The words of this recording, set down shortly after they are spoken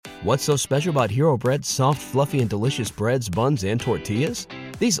What's so special about Hero Bread's soft, fluffy, and delicious breads, buns, and tortillas?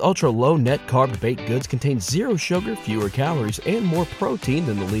 These ultra-low net-carb baked goods contain zero sugar, fewer calories, and more protein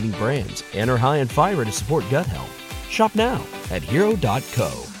than the leading brands, and are high in fiber to support gut health. Shop now at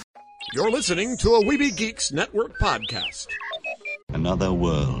Hero.co. You're listening to a Weeby Geeks Network podcast. Another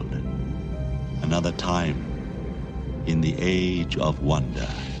world, another time, in the age of wonder.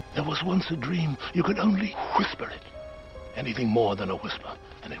 There was once a dream. You could only whisper it. Anything more than a whisper,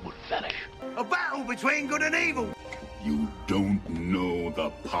 and it would vanish. A battle between good and evil. You don't know the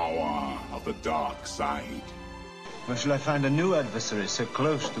power of the dark side. Where shall I find a new adversary so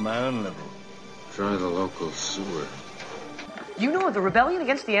close to my own level? Try the local sewer. You know of the rebellion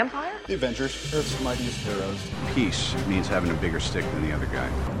against the Empire? The Avengers, Earth's mightiest heroes. Peace means having a bigger stick than the other guy.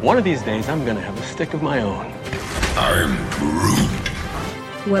 One of these days, I'm gonna have a stick of my own. I'm Groot.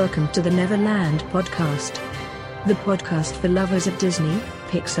 Welcome to the Neverland Podcast. The podcast for lovers of Disney,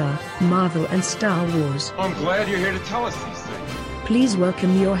 Pixar, Marvel, and Star Wars. I'm glad you're here to tell us these things. Please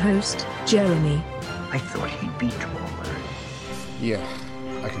welcome your host, Jeremy. I thought he'd be taller. Yeah,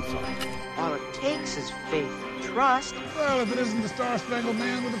 I can fly. All it takes is faith and trust. Well, if it isn't the Star-Spangled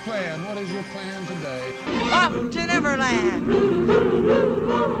Man with a plan, what is your plan today? Up to Neverland!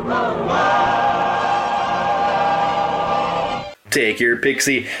 Take your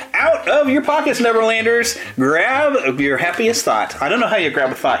pixie out of your pockets, Neverlanders. Grab your happiest thought. I don't know how you grab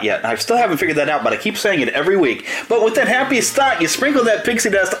a thought yet. I still haven't figured that out, but I keep saying it every week. But with that happiest thought, you sprinkle that pixie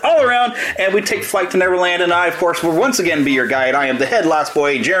dust all around, and we take flight to Neverland. And I, of course, will once again be your guide. I am the head lost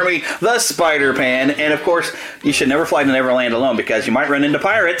boy, Jeremy, the Spider-Pan. And, of course, you should never fly to Neverland alone, because you might run into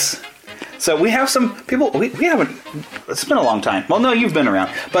pirates. So we have some people, we haven't, it's been a long time. Well, no, you've been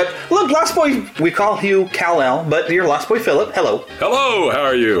around. But look, Lost Boy, we call you Kal-El, but you're Lost Boy Philip. Hello. Hello, how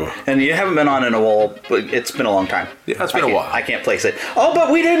are you? And you haven't been on in a while, but it's been a long time. Yeah, it's been a while. I can't place it. Oh,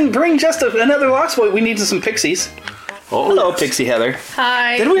 but we didn't bring just another Lost Boy. We needed some pixies. Oh, hello, yes. Pixie Heather.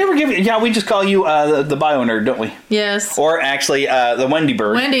 Hi. Did we ever give you... Yeah, we just call you the bio nerd, don't we? Yes. Or actually, the Wendy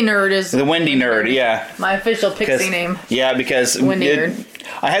bird. Wendy nerd is... The Wendy nerd, yeah. My official pixie name. Yeah, because... Wendy nerd.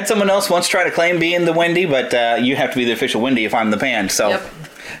 I had someone else once try to claim being the Wendy, but you have to be the official Wendy if I'm the Pan, so... Yep.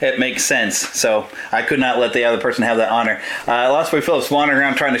 It makes sense, so I could not let the other person have that honor. Lost Boy Phillips wandering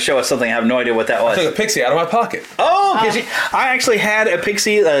around trying to show us something. I have no idea what that was. I took a pixie out of my pocket. Oh, I actually had a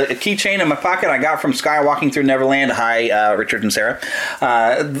pixie, a keychain in my pocket I got from Skywalking Through Neverland. Hi, Richard and Sarah.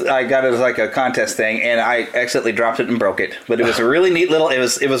 I got it as like a contest thing, and I accidentally dropped it and broke it. But it was a really neat little. It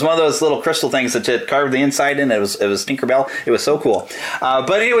was one of those little crystal things that you carved the inside in. It was Tinkerbell. It was so cool.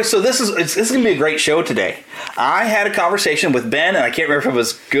 But anyway, so this is going to be a great show today. I had a conversation with Ben, and I can't remember if it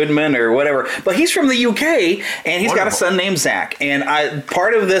was Goodman or whatever, but he's from the UK, and he's got a son named Zach. And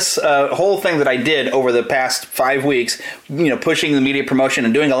part of this whole thing that I did over the past 5 weeks, pushing the media promotion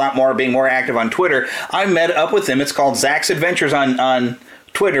and doing a lot more, being more active on Twitter, I met up with him. It's called Zach's Adventures on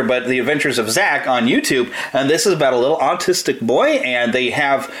Twitter, but The Adventures of Zach on YouTube, and this is about a little autistic boy, and they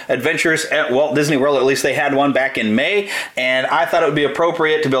have adventures at Walt Disney World. At least they had one back in May, and I thought it would be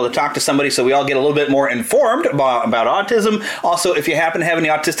appropriate to be able to talk to somebody so we all get a little bit more informed about autism. Also, if you happen to have any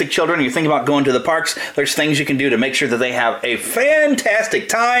autistic children and you're thinking about going to the parks, there's things you can do to make sure that they have a fantastic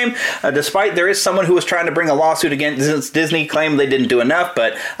time, despite there is someone who was trying to bring a lawsuit against Disney, claiming they didn't do enough,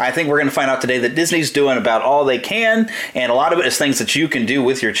 but I think we're going to find out today that Disney's doing about all they can, and a lot of it is things that you can do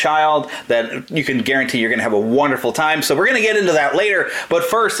with your child that you can guarantee you're going to have a wonderful time. So we're going to get into that later. But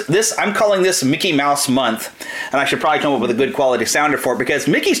first, I'm calling this Mickey Mouse Month. And I should probably come up with a good quality sounder for it because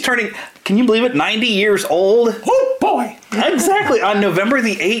Mickey's turning, can you believe it, 90 years old? Oh, boy. Exactly. On November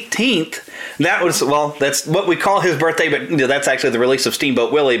the 18th. That's what we call his birthday, but that's actually the release of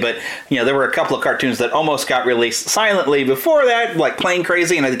Steamboat Willie. But there were a couple of cartoons that almost got released silently before that, like Plane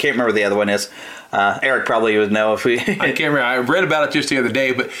Crazy, and I can't remember what the other one is. Eric probably would know if we... I can't remember. I read about it just the other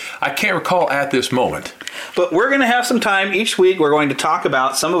day, but I can't recall at this moment. But we're going to have some time each week. We're going to talk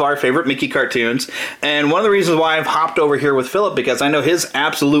about some of our favorite Mickey cartoons. And one of the reasons why I've hopped over here with Philip, because I know his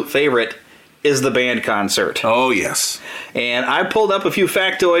absolute favorite is the band concert. Oh, yes. And I pulled up a few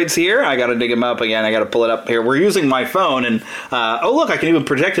factoids here. I got to dig them up again. I got to pull it up here. We're using my phone. And, look, I can even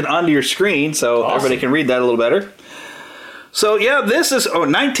project it onto your screen so Everybody can read that a little better. So, yeah, this is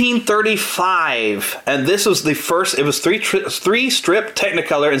 1935, and this was the first, it was three-strip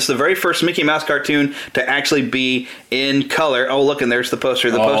Technicolor. It's the very first Mickey Mouse cartoon to actually be in color. Oh, look, and there's the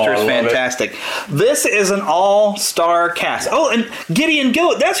poster. The poster is fantastic. This is an all-star cast. Oh, and Gideon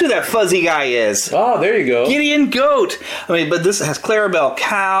Goat, that's who that fuzzy guy is. Oh, there you go. Gideon Goat. But this has Clarabelle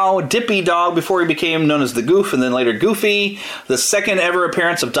Cow, Dippy Dog before he became known as the Goof, and then later Goofy, the second ever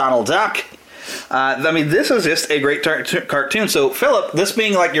appearance of Donald Duck. I mean, this is just a great cartoon. So, Philip, this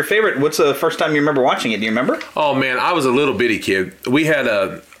being like your favorite, what's the first time you remember watching it? Do you remember? Oh, man, I was a little bitty kid. We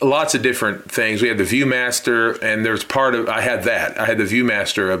had lots of different things. We had the Viewmaster, and there's I had that. I had the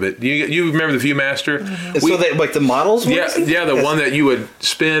Viewmaster of it. You remember the Viewmaster? Mm-hmm. So, like the models? Yeah, the one that you would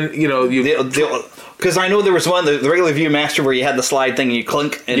spin, because I know there was one, the regular Viewmaster, where you had the slide thing and you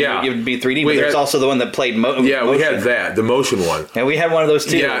clunk and it would be 3D, but there's also the one that played motion. Yeah, we had that, the motion one. And we had one of those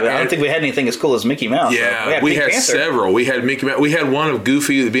too. Yeah, I don't think we had anything as cool as Mickey Mouse. Yeah, we had several. We had Mickey Mouse. We had one of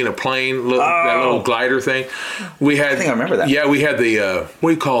Goofy being a plane, that little glider thing. I think I remember that. Yeah, we had the, what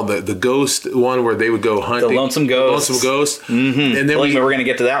do you call it, the ghost one where they would go hunting. The Lonesome Ghost. Mm-hmm. And then we're going to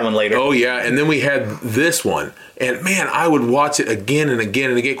get to that one later. Oh, yeah. And then we had this one. And, man, I would watch it again and again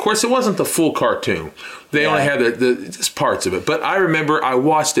and again. Of course, it wasn't the full cartoon. They only had just parts of it. But I remember I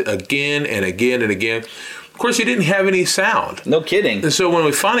watched it again and again and again. Of course, you didn't have any sound. No kidding. And so when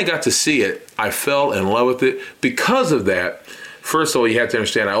we finally got to see it, I fell in love with it. Because of that, first of all, you have to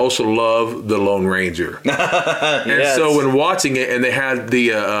understand, I also love the Lone Ranger. And so when watching it, and they had the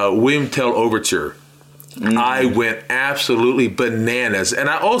William Tell Overture, I went absolutely bananas. And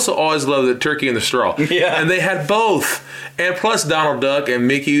I also always loved the Turkey in the Straw. Yeah. And they had both. And plus Donald Duck and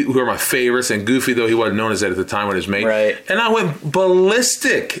Mickey, who are my favorites, and Goofy, though he wasn't known as that at the time when it was made. Right. And I went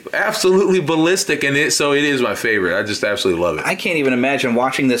ballistic. Absolutely ballistic. And so it is my favorite. I just absolutely love it. I can't even imagine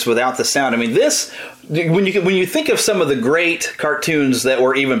watching this without the sound. I mean, this, when you think of some of the great cartoons that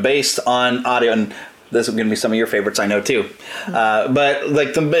were even based on audio, and this is going to be some of your favorites, I know, too. But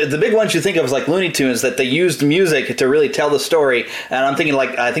like the big ones you think of is like Looney Tunes, that they used music to really tell the story. And I'm thinking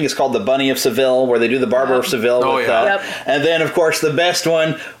I think it's called The Bunny of Seville, where they do the Barber of Seville. And then, of course, the best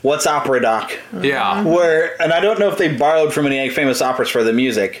one, What's Opera Doc? Yeah. And I don't know if they borrowed from any famous operas for the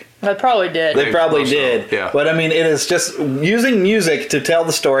music. They probably did. They probably did. Yeah. But I mean, it is just using music to tell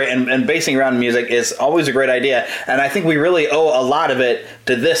the story and basing around music is always a great idea. And I think we really owe a lot of it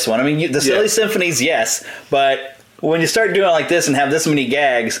to this one. I mean, the Silly Symphonies, yes. But when you start doing it like this and have this many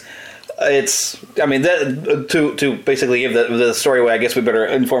gags, to basically give the story away, I guess we better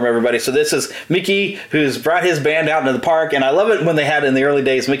inform everybody. So this is Mickey, who's brought his band out into the park, and I love it when they had in the early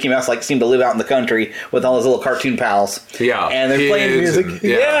days, Mickey Mouse seemed to live out in the country with all his little cartoon pals. Yeah. And they're playing music.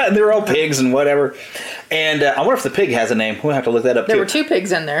 And they're all pigs and whatever. And I wonder if the pig has a name. We'll have to look that up, too. There were two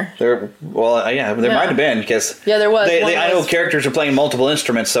pigs in there. There might have been, because there was. I know characters are playing multiple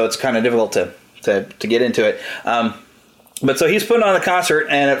instruments, so it's kind of difficult to get into it. But so he's putting on a concert,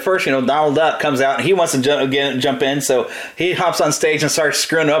 and at first, Donald Duck comes out, and he wants to jump in, so he hops on stage and starts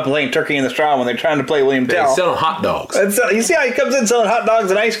screwing up playing Turkey in the Straw when they're trying to play William Tell. He's selling hot dogs. And so, you see how he comes in selling hot dogs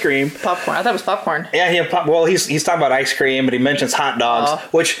and ice cream. Popcorn. I thought it was popcorn. Yeah, he's talking about ice cream, but he mentions hot dogs,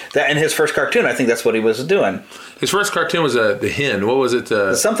 which in his first cartoon, I think that's what he was doing. His first cartoon was the hen. What was it?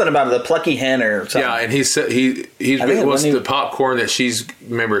 Something about the plucky hen or something. Yeah, and he wants the popcorn that she's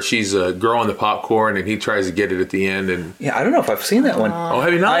growing the popcorn, and he tries to get it at the end. And yeah, I don't know if I've seen that one. Oh,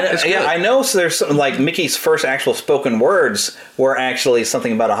 have you not? I know. So there's something like Mickey's first actual spoken words were actually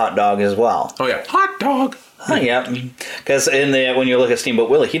something about a hot dog as well. Oh yeah, hot dog. Oh yeah, because when you look at Steamboat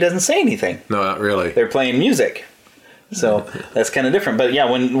Willie, he doesn't say anything. No, not really. They're playing music. So that's kind of different. But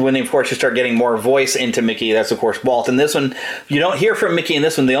yeah, when of course you start getting more voice into Mickey, that's of course Walt. And this one, you don't hear from Mickey in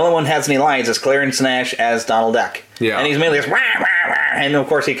this one. The only one who has any lines is Clarence Nash as Donald Duck. Yeah. And he's mainly just, wah, wah, wah. And of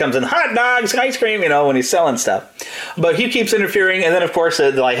course he comes in, hot dogs, ice cream, when he's selling stuff. But he keeps interfering, and then of course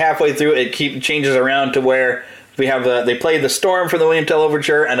halfway through it changes around to where we have they play the storm for the William Tell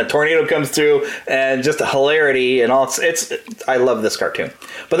Overture, and a tornado comes through, and just a hilarity and all. I love this cartoon.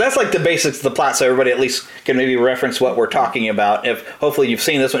 But that's like the basics of the plot, so everybody at least can maybe reference what we're talking about. If hopefully you've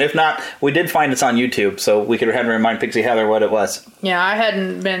seen this one. If not, we did find it's on YouTube, so we could have to remind Pixie Heather what it was. Yeah,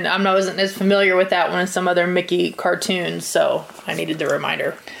 I wasn't as familiar with that one as some other Mickey cartoons, so I needed the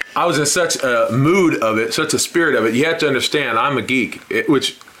reminder. I was in such a mood of it, such a spirit of it. You have to understand, I'm a geek,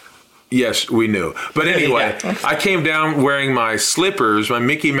 which. Yes, we knew. But anyway, I came down wearing my slippers, my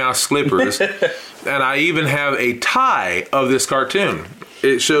Mickey Mouse slippers, and I even have a tie of this cartoon.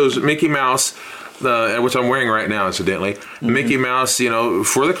 It shows Mickey Mouse, which I'm wearing right now, incidentally. Mm-hmm. Mickey Mouse,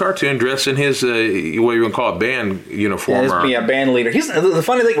 for the cartoon, dressed in his, what you want to call it, band uniform. Yeah, band leader. He's the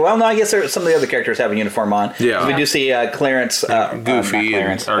funny thing. Well, no, I guess some of the other characters have a uniform on. Yeah, we do see Clarence, Goofy,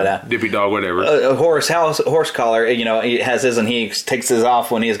 or Dippy Dog, whatever. Horse collar. He has his, and he takes his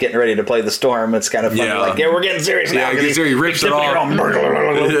off when he's getting ready to play the storm. It's kind of funny. Yeah, we're getting serious now. Yeah, he rips it off.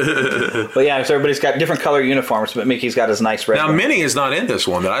 But yeah, so everybody's got different color uniforms, but Mickey's got his nice red. Now, Minnie is not in this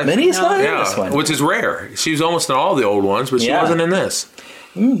one. Minnie's not in this one, which is rare. She's almost in all the old ones, but she wasn't in this.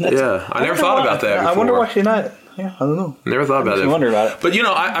 I never thought about that before. I wonder why she's not. Yeah, I don't know. Never thought about it. I wonder about it. But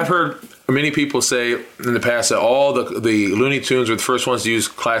I've heard many people say in the past that all the Looney Tunes were the first ones to use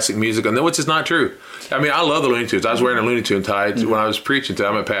classic music, and which is not true. I mean, I love the Looney Tunes. I was wearing a Looney Tune tie when I was preaching today.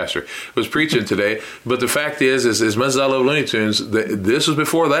 I'm a pastor. I was preaching today. But the fact is as much as I love Looney Tunes, this was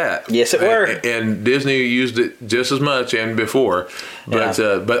before that. Yes, it were. And Disney used it just as much and before. But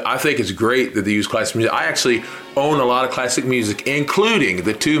but I think it's great that they use classic music. I actually own a lot of classic music, including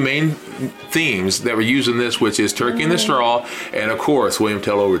the two main themes that were used in this, which is Turkey in the Straw and, of course, William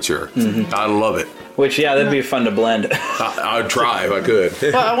Tell Overture. Mm-hmm. I love it. Which, that'd be fun to blend. I'd try if I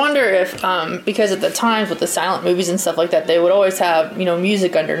could. Well, I wonder if, because at the times with the silent movies and stuff like that, they would always have,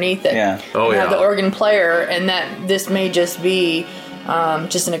 music underneath it. Yeah. Have the organ player, and that this may just be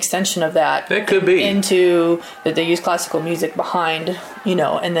just an extension of that. It could be. Into that they use classical music behind,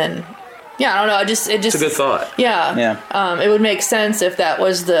 and then... Yeah, I don't know. It's a good thought. Yeah. It would make sense if that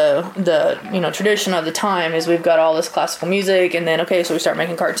was the tradition of the time. Is we've got all this classical music, and then so we start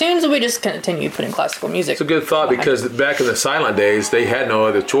making cartoons, and we just continue putting classical music. It's a good thought because back in the silent days, they had no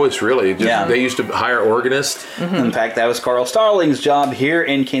other choice really. They used to hire organists. Mm-hmm. In fact, that was Carl Starling's job here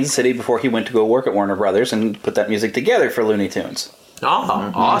in Kansas City before he went to go work at Warner Brothers and put that music together for Looney Tunes.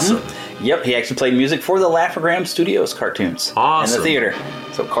 Oh, awesome. Yep, he actually played music for the Laugh-O-Gram Studios cartoons in the theater.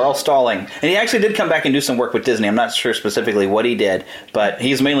 So Carl Stalling. And he actually did come back and do some work with Disney. I'm not sure specifically what he did, but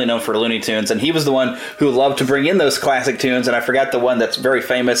he's mainly known for Looney Tunes, and he was the one who loved to bring in those classic tunes, and I forgot the one that's very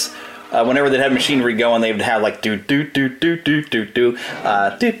famous. Whenever they had machinery going, they would have like do do do do do do do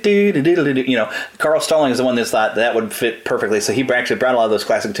do do do do. Carl Stalling is the one that thought that would fit perfectly. So he actually brought a lot of those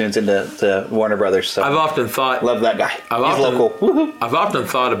classic tunes into Warner Brothers. So I've often thought, love that guy. He's local. Woohoo. I've often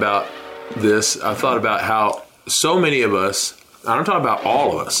thought about this. I've thought about how so many of us, I'm talking about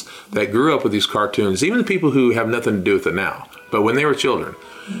all of us, that grew up with these cartoons, even the people who have nothing to do with it now, but when they were children.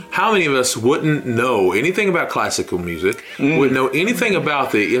 How many of us wouldn't know anything about classical music, wouldn't know anything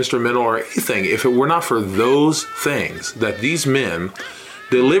about the instrumental or anything if it were not for those things that these men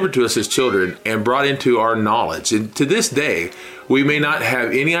delivered to us as children and brought into our knowledge? And to this day, we may not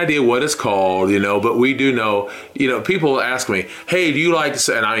have any idea what it's called, but we do know, people ask me, hey, do you like this?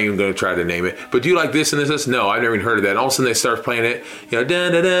 And I'm even going to try to name it, but do you like this and this? No, I've never even heard of that. And all of a sudden they start playing it, da, da,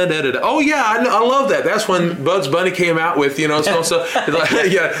 da, da, da. Oh yeah, I love that. That's when Bugs Bunny came out with, so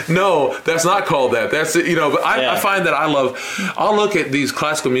yeah, no, that's not called that. That's, but I find that I'll look at these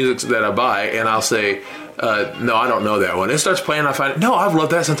classical music that I buy and I'll say, no, I don't know that one. It starts playing, I find, no, I've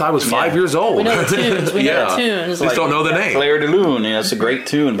loved that since I was 5 years old. We know the tunes. We know the tunes. Just don't know the name. Clair de Lune, it's a great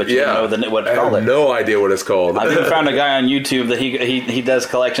tune, but you don't know what to call it. I have no idea what it's called. I even found a guy on YouTube that he does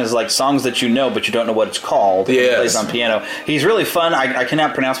collections like songs that you know, but you don't know what it's called. Yes. He plays on piano. He's really fun. I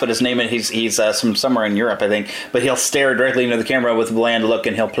cannot pronounce what his name is. He's from somewhere in Europe, I think. But he'll stare directly into the camera with a bland look,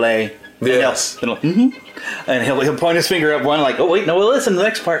 and he'll play. Yes. And he'll point his finger at one like, oh wait, no, we'll listen to the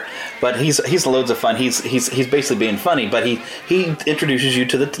next part. But he's loads of fun. He's basically being funny, but he introduces you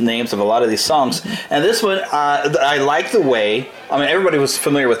to the names of a lot of these songs. And this one, I like the way. I mean, everybody was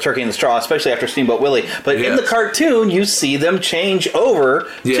familiar with Turkey in the Straw, especially after Steamboat Willie. But in the cartoon, you see them change over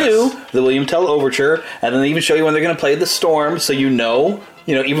to the William Tell Overture, and then they even show you when they're going to play the Storm, so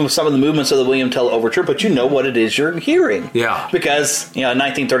even with some of the movements of the William Tell Overture, but you know what it is you're hearing. Yeah. Because, in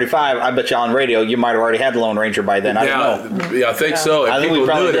 1935, I bet you on radio, you might have already had the Lone Ranger by then. I don't know. Yeah, I think so. And I think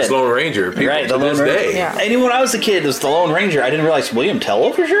people knew it as Lone Ranger. People the Lone Ranger. Day. Yeah. And when I was a kid, it was the Lone Ranger. I didn't realize William Tell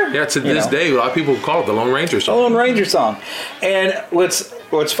Overture? Yeah, to this day, a lot of people call it the Lone Ranger song. The Lone Ranger song. And what's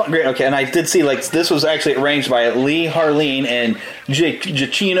fun, great, okay, and I did see, this was actually arranged by Lee Harleen and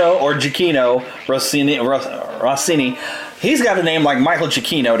Gioacchino Rossini. He's got a name like Michael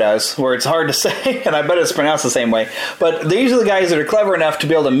Giacchino does, where it's hard to say, and I bet it's pronounced the same way. But these are the guys that are clever enough to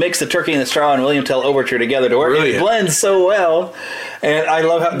be able to mix the Turkey in the Straw and William Tell Overture together to where it blends so well. And I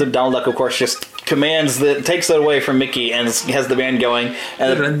love how the Donald Duck, of course, just takes it away from Mickey and has the band going.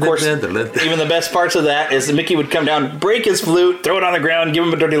 And of course, even the best parts of that is that Mickey would come down, break his flute, throw it on the ground, give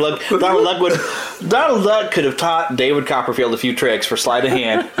him a dirty look. Donald Duck could have taught David Copperfield a few tricks for sleight of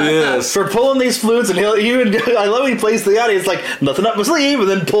hand. Yes. For pulling these flutes, and I love when he plays to the audience like nothing up his sleeve, and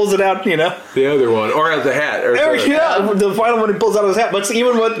then pulls it out. The other one, or the hat, the final one he pulls out of his hat. But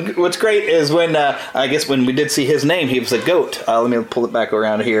even what's great is when I guess when we did see his name, he was a goat. Let me pull it back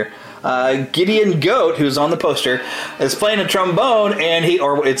around here. Gideon Goat, who's on the poster, is playing a trombone, and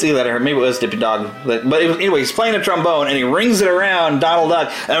it's either that or maybe it was Dippy Dog, but anyway, he's playing a trombone, and he rings it around Donald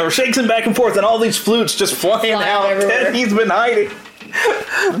Duck, and shakes him back and forth, and all these flutes just flying out that he's been hiding.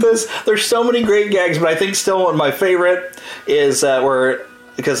 There's so many great gags, but I think still one of my favorite is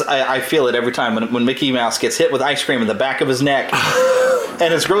because I feel it every time when Mickey Mouse gets hit with ice cream in the back of his neck.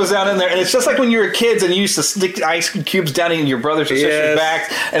 and it goes down in there, and it's just like when you were kids and you used to stick ice cubes down in your brothers or sisters'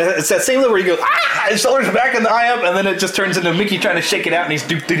 backs, and it's that same little where you go, his shoulders back and the eye up, and then it just turns into Mickey trying to shake it out, and he's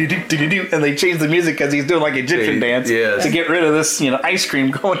do, and they change the music because he's doing like Egyptian dance to get rid of this, ice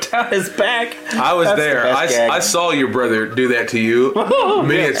cream going down his back. I was there. I saw your brother do that to you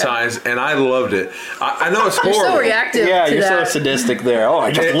many times, and I loved it. I know it's horrible. You're so reactive. Yeah, to you're that. so sadistic there. Oh,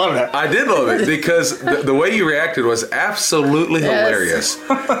 I just love that. I did love it because the way you reacted was absolutely hilarious.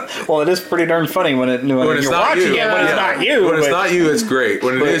 Well, it is pretty darn funny when it's not watching you. it. When it's not you. When it's not you, it's great.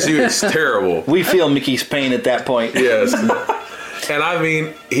 When it is you, it's terrible. We feel Mickey's pain at that point. Yes. And I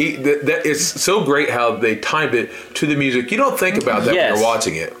mean, it's so great how they timed it to the music. You don't think about that when you're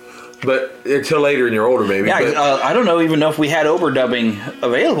watching it. But until later in your older maybe. Yeah, I don't even know if we had overdubbing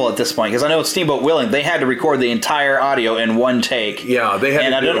available at this point, because I know Steamboat Willie, they had to record the entire audio in one take. Yeah, they had.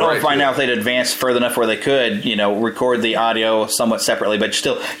 And to I don't know if by now if they'd advanced further enough where they could, record the audio somewhat separately, but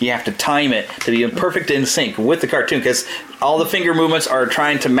still you have to time it to be perfect in sync with the cartoon, because all the finger movements are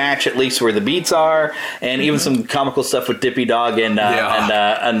trying to match at least where the beats are, and even some comical stuff with Dippy Dog and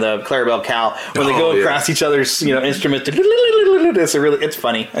the Clarabelle Cow when they go across each other's instruments. It's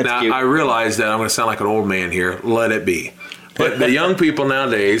funny. It's cute. I realize that I'm going to sound like an old man here. Let it be. But the young people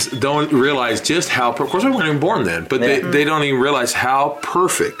nowadays don't realize just how. Of course, I wasn't even born then, but they don't even realize how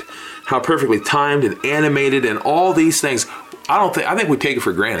perfectly timed and animated and all these things. I think we take it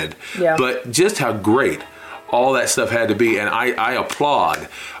for granted. Yeah. But just how great all that stuff had to be, and I applaud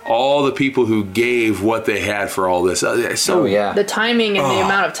all the people who gave what they had for all this. The timing and the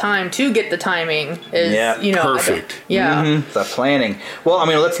amount of time to get the timing is perfect. The planning. Well, I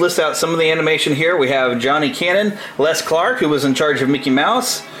mean, let's list out some of the animation here. We have Johnny Cannon, Les Clark, who was in charge of Mickey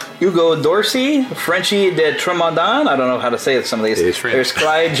Mouse, Hugo Dorsey, Frenchie de Tremondon. I don't know how to say some of these. There's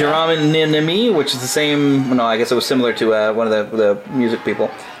Clyde Geronimi, which is the same. No, I guess it was similar to one of the music people.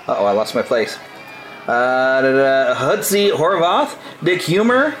 I lost my place. Hutzi Horvath, Dick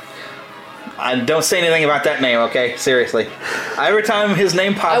Humor. Don't say anything about that name, okay? Seriously. Every time his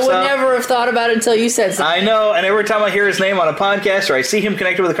name pops up... I would never have thought about it until you said something. I know, and every time I hear his name on a podcast or I see him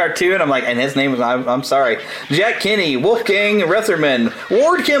connected with a cartoon, I'm like, and his name is... I'm sorry. Jack Kinney, Wolfgang Retherman,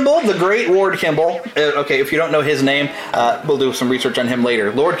 Ward Kimball, the great Ward Kimball. Okay, if you don't know his name, we'll do some research on him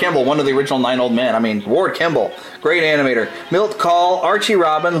later. Lord Kimball, one of the original 9 Old Men. I mean, Ward Kimball, great animator. Milt Kahl, Archie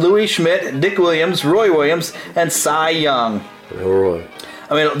Robin, Louis Schmidt, Dick Williams, Roy Williams, and Cy Young. Roy.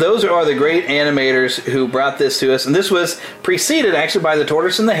 I mean, those are the great animators who brought this to us. And this was preceded, actually, by The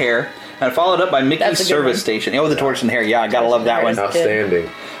Tortoise and the Hare, and followed up by Mickey's Service Station. The Tortoise and the Hare. Yeah, I gotta love that one. Outstanding.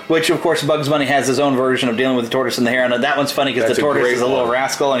 Which, of course, Bugs Bunny has his own version of dealing with the Tortoise and the Hare. And that one's funny because the Tortoise is a little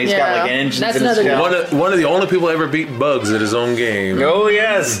rascal, and he's got like an engine in his tail. One of the only people ever beat Bugs at his own game. Oh,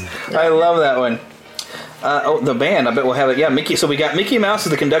 yes. I love that one. The band, I bet we'll have it. Yeah, Mickey. So we got Mickey Mouse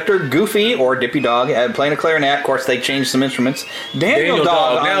as the conductor, Goofy, or Dippy Dog, playing a clarinet. Of course, they changed some instruments. Daniel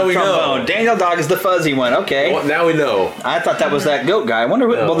Dog now we know. Daniel Dog is the fuzzy one. Okay. Well, now we know. I thought that was that goat guy. I wonder.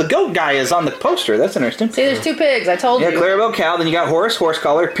 Well, the goat guy is on the poster. That's interesting. See, there's 2 pigs. I told you. Yeah, Clarabelle Cow. Then you got Horace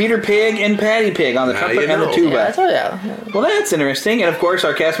Horsecollar, Peter Pig, and Patty Pig on the trumpet and the tuba. Yeah, I told you. Well, that's interesting. And of course,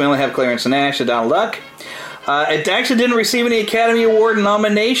 our cast mainly have Clarence Nash and Donald Duck. It actually didn't receive any Academy Award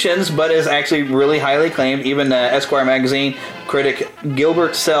nominations, but is actually really highly acclaimed. Even Esquire magazine critic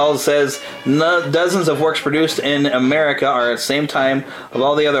Gilbert Sells says dozens of works produced in America are at the same time of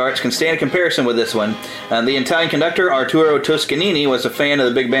all the other arts can stand a comparison with this one. The Italian conductor Arturo Toscanini was a fan of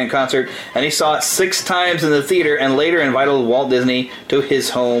the big band concert, and he saw it 6 times in the theater and later invited Walt Disney to his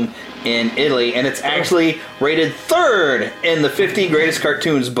home in Italy, and it's actually rated 3rd in the 50 Greatest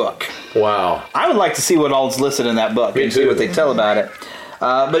Cartoons book. Wow. I would like to see what all's listed in that book and see what they tell about it.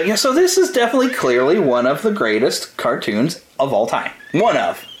 But yeah, so this is definitely clearly one of the greatest cartoons of all time. One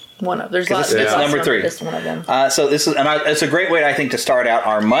of. There's lots. It's number 3. It's one of them. So this is, and it's a great way, I think, to start out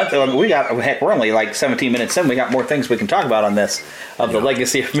our month. We're only like 17 minutes in. We got more things we can talk about on this of the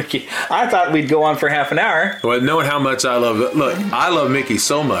legacy of Mickey. I thought we'd go on for half an hour. Well, knowing how much I love it, look, I love Mickey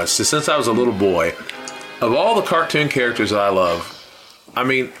so much since I was a little boy. Of all the cartoon characters that I love, I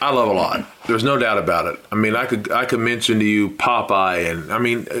mean, I love a lot. There's no doubt about it. I mean, I could mention to you Popeye, and I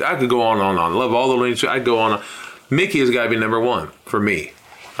mean, I could go on and on. I love all the Looney Tunes. I'd go on. Mickey has got to be number 1 for me.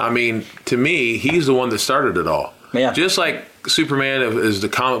 I mean, to me, he's the one that started it all. Yeah. Just like Superman is the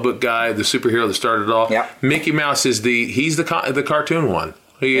comic book guy, the superhero that started it all. Yeah. Mickey Mouse is he's the cartoon one.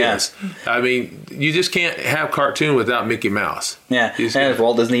 He is. I mean, you just can't have cartoon without Mickey Mouse. Yeah, and as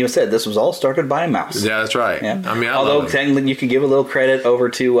Walt Disney even said, this was all started by a mouse. Yeah, that's right. Yeah. I mean, although technically you could give a little credit over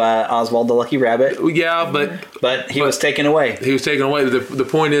to Oswald the Lucky Rabbit. Yeah, but he was taken away. He was taken away. The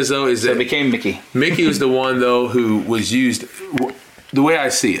point is, though, is that it became Mickey. Mickey was the one, though, who was used the way I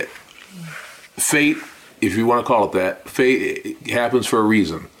see it, fate, if you want to call it that, fate happens for a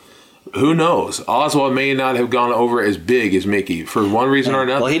reason. Who knows? Oswald may not have gone over as big as Mickey for one reason or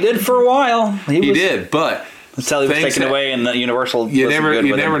another. Well, he did for a while. He did, but until he was taken away and the Universal. You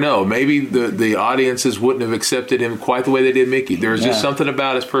never know. Maybe the audiences wouldn't have accepted him quite the way they did Mickey. There was just something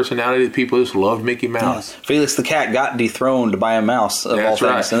about his personality that people just loved Mickey Mouse. Yeah. Felix the cat got dethroned by a mouse. Of all right.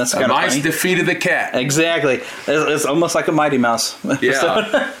 things. And that's kind of mice funny. Defeated the cat. Exactly. It's almost like a Mighty Mouse.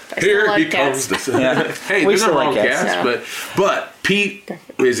 Yeah. Here he comes. Hey, there's no wrong cats, but Pete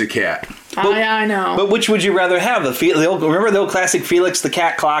is a cat. I know. But which would you rather have? Remember the old classic Felix the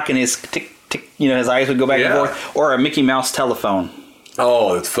cat clock and his tick tick, his eyes would go back and forth, or a Mickey Mouse telephone?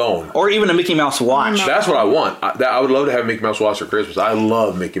 Oh, it's phone. Or even a Mickey Mouse watch. That's what I want. I would love to have a Mickey Mouse watch for Christmas. I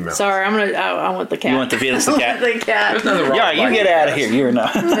love Mickey Mouse. Sorry, I want the cat. You want the Felix the cat? The cat. There's nothing wrong. Yeah, you get out of here. You're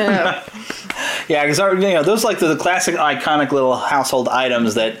not. Yeah, because those like the classic, iconic little household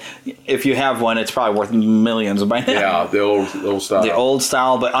items that if you have one, it's probably worth millions by now. Yeah, the old style. The old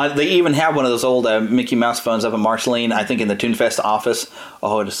style, but they even have one of those old Mickey Mouse phones up in Marceline, I think in the ToonFest office.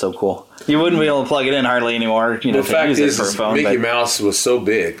 Oh, it is so cool. You wouldn't be able to plug it in hardly anymore. The fact is, Mickey Mouse was so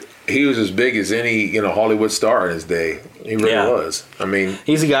big. He was as big as any Hollywood star in his day. He really was. I mean,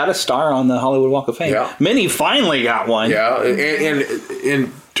 he's got a star on the Hollywood Walk of Fame. Yeah. Minnie finally got one. Yeah,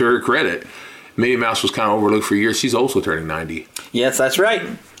 and to her credit, Minnie Mouse was kind of overlooked for years. She's also turning 90. Yes, that's right.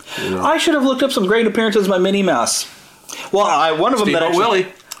 I should have looked up some great appearances by Minnie Mouse. Well, one of them that Willie.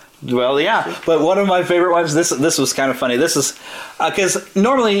 Well, yeah, but one of my favorite ones. This was kind of funny. This is because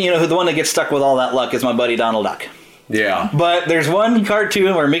normally, the one that gets stuck with all that luck is my buddy Donald Duck. Yeah. But there's one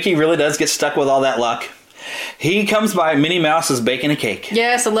cartoon where Mickey really does get stuck with all that luck. He comes by, Minnie Mouse is baking a cake.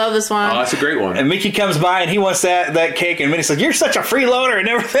 Yes, I love this one. Oh, that's a great one. And Mickey comes by and he wants that cake, and Minnie's like, "You're such a freeloader," and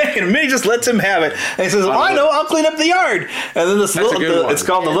everything. And Minnie just lets him have it. And he says, "I know, I'll clean up the yard." And then it's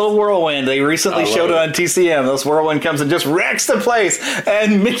called The Little Whirlwind. They recently showed it on TCM. This whirlwind comes and just wrecks the place,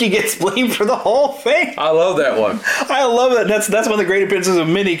 and Mickey gets blamed for the whole thing. I love that one. I love it. That's one of the great appearances of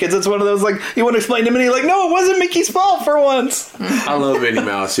Minnie, because it's one of those, like, you want to explain to Minnie, like, no, it wasn't Mickey's fault for once. I love Minnie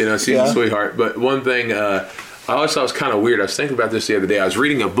Mouse. She's a sweetheart. But one thing I always thought was kind of weird. I was thinking about this the other day. I was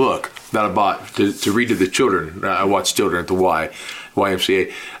reading a book that I bought to read to the children. I watch children at the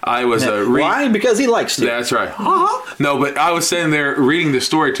YMCA. I was why? Because he likes to. That's right. No, but I was sitting there reading the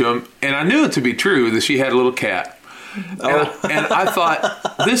story to him, and I knew it to be true that she had a little cat. And I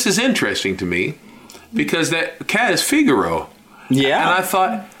thought, this is interesting to me, because that cat is Figaro. Yeah. And I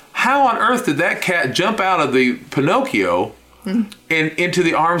thought, how on earth did that cat jump out of the Pinocchio and into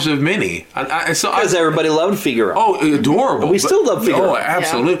the arms of Minnie? Because everybody loved Figaro. Oh, adorable. We still love Figaro. Oh,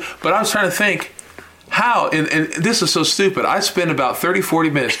 absolutely. Yeah. But I was trying to think, how, and this is so stupid, I spent about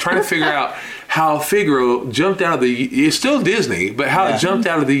 30-40 minutes trying to figure out how Figaro jumped out of it's still Disney, but how it jumped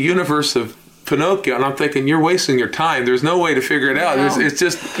out of the universe of Pinocchio. And I'm thinking, you're wasting your time. There's no way to figure it out. It's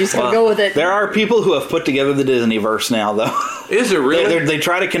just... You just gotta go with it. There are people who have put together the Disneyverse now, though. Is there really? They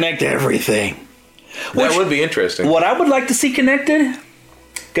try to connect everything. That would be interesting. What I would like to see connected,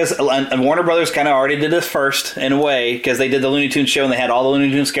 because Warner Brothers kind of already did this first, in a way, because they did the Looney Tunes show and they had all the Looney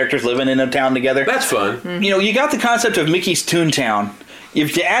Tunes characters living in a town together. That's fun. Mm-hmm. You got the concept of Mickey's Toontown.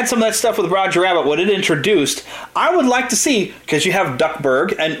 If you add some of that stuff with Roger Rabbit, what it introduced, I would like to see, because you have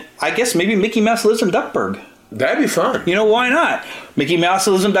Duckburg, and I guess maybe Mickey Mouse lives in Duckburg. That'd be fun. Why not? Mickey Mouse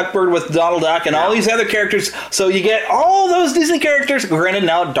lives in Duckburg with Donald Duck and all these other characters. So you get all those Disney characters. Granted,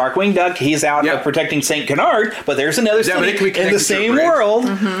 now Darkwing Duck, he's out protecting St. Canard, but there's another city in the same world.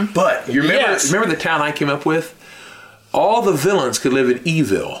 Mm-hmm. But you remember the town I came up with? All the villains could live in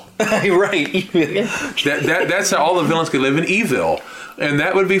Evil. Right. That's how all the villains could live in Evil. And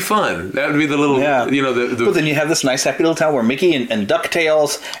that would be fun. That would be the little, But then you have this nice happy little town where Mickey and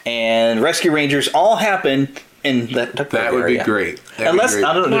DuckTales and Rescue Rangers all happen in that Duckburg That would area. Be great. Unless,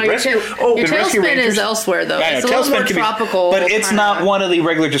 I don't know. Your Tailspin is elsewhere, though. It's a little more tropical. But it's not one of the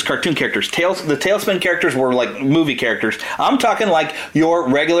regular just cartoon characters. The Tailspin characters were like movie characters. I'm talking like your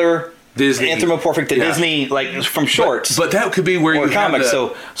regular... Disney anthropomorphic to Disney, like from shorts. But that could be where you comics.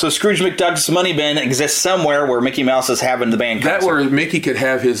 So Scrooge McDuck's Money Bin exists somewhere where Mickey Mouse is having the band. That where Mickey could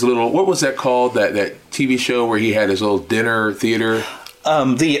have his little, what was that called? That TV show where he had his little dinner theater.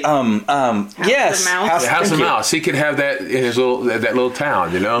 House of Mouse. He could have that in his little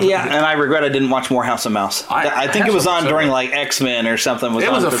town, Yeah, and I regret I didn't watch more House of Mouse. I think it was on during like X-Men or something. It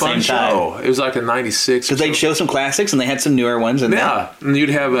was a fun show. It was like a '96. Because they'd show some classics and they had some newer ones. And and you'd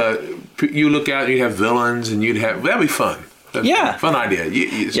have you look out and you'd have villains and that'd be fun. Yeah. Fun idea.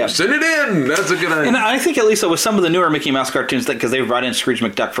 Send it in. That's a good idea. And I think at least with some of the newer Mickey Mouse cartoons, because they've brought in Scrooge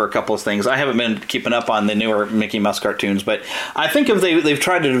McDuck for a couple of things. I haven't been keeping up on the newer Mickey Mouse cartoons, but I think if they've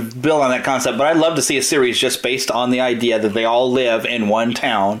tried to build on that concept. But I'd love to see a series just based on the idea that they all live in one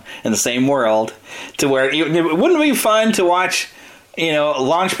town in the same world, to where wouldn't it be fun to watch,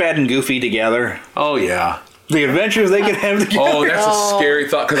 Launchpad and Goofy together? Oh yeah. The adventures they could have together. Oh, that's a scary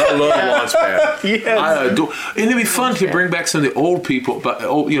thought, because I love Launchpad. Yes. I adore, and it'd be fun to bring back some of the old people, but the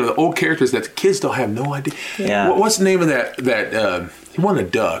old characters that the kids don't have no idea. Yeah. What's the name of that? He won a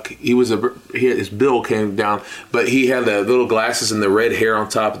duck. His bill came down, but he had the little glasses and the red hair on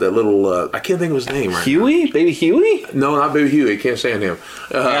top of that little. I can't think of his name right Huey? now. Baby Huey? No, not Baby Huey. Can't stand him.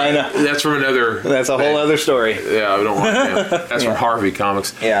 I know. That's from another. That's a whole other story. Yeah, I don't want him. That's from Harvey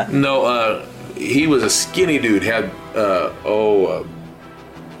Comics. Yeah. No. He was a skinny dude, had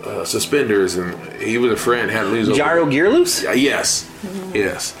suspenders, and he was a friend. Had Gyro Gearloose? Yes,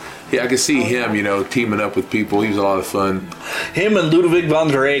 yes. Yeah, I could see him, teaming up with people. He was a lot of fun. Him and Ludwig von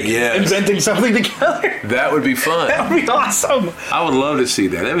Drake inventing something together. That would be fun. That would be awesome. I would love to see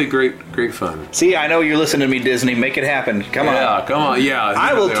that. That'd be great fun. See, I know you're listening to me, Disney. Make it happen. Come on. Yeah, come on. Yeah.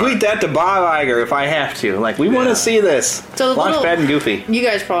 I will tweet that to Bob Iger if I have to. We want to see this. So Launchpad and Goofy. You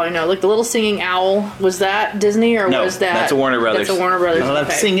guys probably know. The little singing owl, was that Disney or was that? That's a Warner Brothers. That's a Warner Brothers. I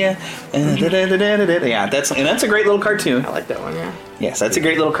love singing. Yeah, that's a great little cartoon. I like that one, yeah. Yes, that's a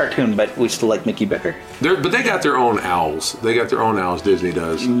great little cartoon, but we still like Mickey better. But they got their own owls. Disney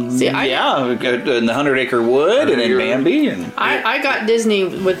does. See, in the 100-Acre Wood and in Bambi. And I got Disney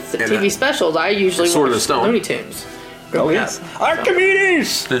with the TV specials. I usually watch Looney Tunes. Oh, yes.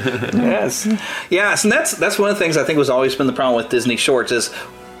 Archimedes! Yes, and that's one of the things I think has always been the problem with Disney shorts is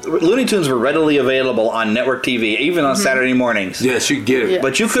Looney Tunes were readily available on network TV, even on Saturday mornings. Yes, you get it. Yeah.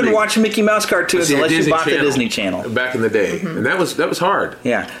 But you couldn't watch Mickey Mouse cartoons unless you bought the Disney Channel. Back in the day. And that was hard.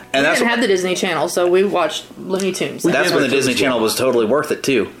 Yeah. And we didn't have the Disney Channel, so we watched Looney Tunes. That's when the Disney Channel was totally worth it,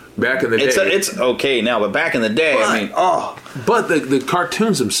 too. Back in the day. It's okay now, but back in the day, But the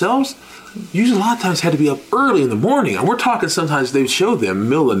cartoons themselves usually a lot of times had to be up early in the morning. And we're talking sometimes they showed them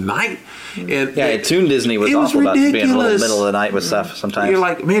middle of the night. And Toon Disney was awful about being a little middle of the night with stuff sometimes. You're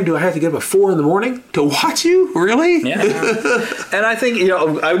like, man, do I have to get up at 4 a.m. to watch you? Really? Yeah. And I think,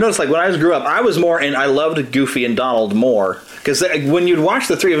 I've noticed when I grew up, I was more, and I loved Goofy and Donald more. Because when you'd watch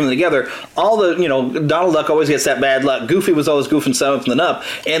the three of them together, all the, Donald Duck always gets that bad luck. Goofy was always goofing something up.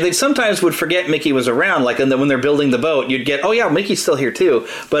 And they sometimes would forget Mickey was around. Like when they're building the boat, you'd get, oh yeah, Mickey's still here too.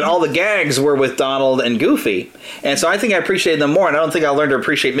 But all the gags were with Donald and Goofy. And so I think I appreciated them more. And I don't think I learned to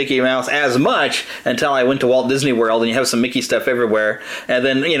appreciate Mickey Mouse as much until I went to Walt Disney World and you have some Mickey stuff everywhere. And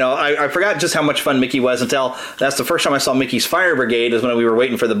then, I forgot just how much fun Mickey was until that's the first time I saw Mickey's Fire Brigade is when we were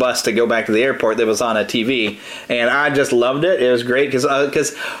waiting for the bus to go back to the airport that was on a TV. And I just loved it. It was great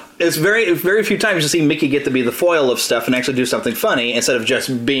because it's very, very few times you see Mickey get to be the foil of stuff and actually do something funny instead of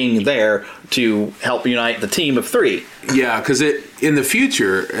just being there to help unite the team of three. Yeah, because in the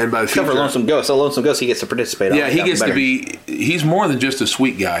future, and by the future... Except for Lonesome Ghost. So Lonesome Ghost, he gets to participate. Yeah, he gets to be... He's more than just a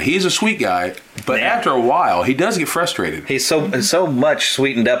sweet guy. He's a sweet guy, but after a while, he does get frustrated. He's so much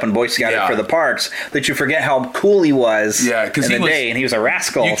sweetened up and Boy Scouted for the parks that you forget how cool he was in the day, and he was a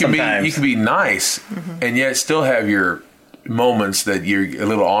rascal sometimes. You can be nice, and yet still have your... moments that you're a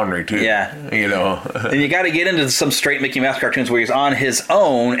little ornery too. Yeah. And you got to get into some straight Mickey Mouse cartoons where he's on his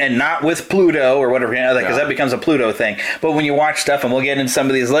own and not with Pluto or whatever, because that becomes a Pluto thing. But when you watch stuff, and we'll get into some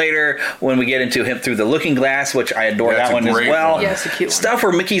of these later, when we get into him through the Looking Glass, which I adore that one as well. Yeah, it's a cute one. Stuff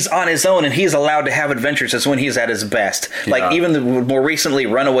where Mickey's on his own and he's allowed to have adventures is when he's at his best. Like even more recently,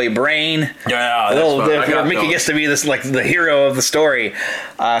 Runaway Brain. Yeah, that's where Mickey gets to be this the hero of the story.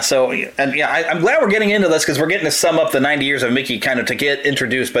 I'm glad we're getting into this because we're getting to sum up the 90 years of Mickey kind of to get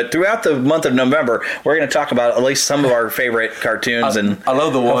introduced. But throughout the month of November, we're going to talk about at least some of our favorite cartoons and I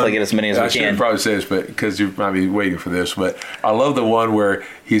love the hopefully one, get as many as we can. I shouldn't probably say this, but because you might be waiting for this, but I love the one where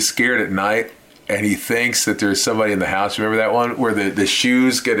he's scared at night and he thinks that there's somebody in the house. Remember that one where the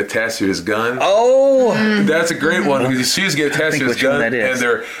shoes get attached to his gun? Oh, that's a great one. The shoes get attached to his gun, and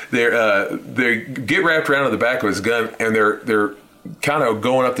they get wrapped around in the back of his gun, and they're kind of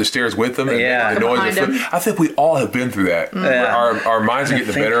going up the stairs with them. And the noise I think we all have been through that. Our minds are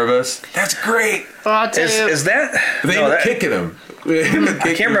getting the better of us. That's great. Is that they were kicking him?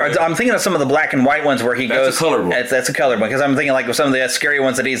 I can't remember. I'm thinking of some of the black and white ones where he goes. That's a colored one. That's a colored one because I'm thinking like some of the scary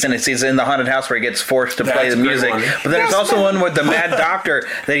ones that he's in. He's in the haunted house where he gets forced to play the music. But then there's also one with the mad doctor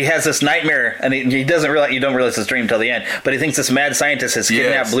that he has this nightmare and he doesn't realize. You don't realize his dream till the end. But he thinks this mad scientist has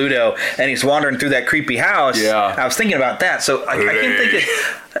kidnapped Bluto and he's wandering through that creepy house. Yeah. I was thinking about that. So I can't think of.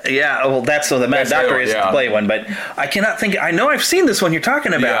 Yeah, well, that's so the Mad Doctor is the play one, but I cannot think. I know I've seen this one you're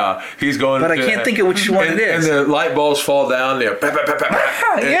talking about. Yeah, he's going, but I can't think of which one it is. And the light bulbs fall down.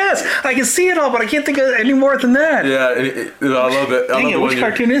 Yes, I can see it all, but I can't think of any more than that. Yeah, I love it. Dang it, which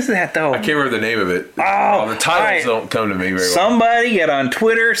cartoon is that though? I can't remember the name of it. The titles don't come to me very well. Somebody get on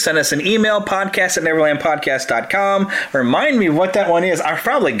Twitter, send us an email, podcast@neverlandpodcast.com. Remind me what that one is. I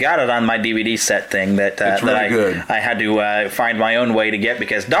probably got it on my DVD set thing that I had to find my own way to get,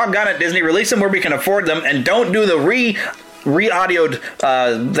 because doggone it, Disney, release them where we can afford them, and don't do the re-audioed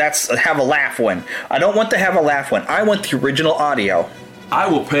have a laugh one. I don't want the have a laugh one. I want the original audio. I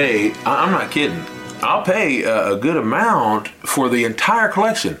will pay, I'm not kidding, I'll pay a good amount for the entire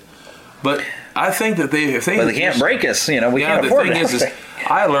collection. But I think that if they can't break us, we can't afford it. The thing is,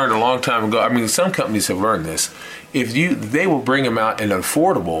 I learned a long time ago, I mean, some companies have learned this. They will bring them out in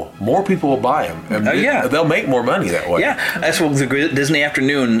affordable, more people will buy them. And they'll make more money that way. Yeah, that's what the Disney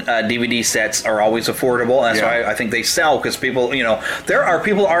Afternoon DVD sets are always affordable. And that's why I think they sell, because people, there are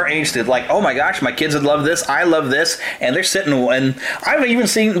people our age that like, oh my gosh, my kids would love this, I love this, and they're sitting, and I've even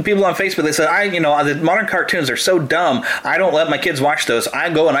seen people on Facebook that said, the modern cartoons are so dumb, I don't let my kids watch those.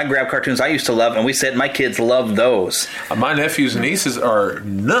 I go and I grab cartoons I used to love, and we said my kids love those. My nephews and nieces are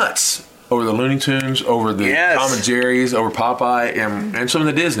nuts over the Looney Tunes, over the Tom and Jerry's, over Popeye, and some of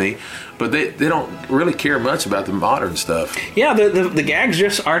the Disney, but they don't really care much about the modern stuff. Yeah, the gags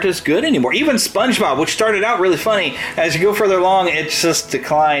just aren't as good anymore. Even SpongeBob, which started out really funny, as you go further along, it just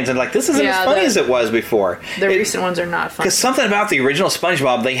declines, and this isn't as funny as it was before. The recent ones are not funny. Because something about the original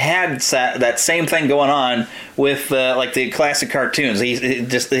SpongeBob, they had that same thing going on with the classic cartoons.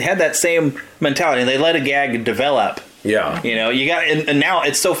 They had that same mentality, and they let a gag develop. Yeah. You got, and now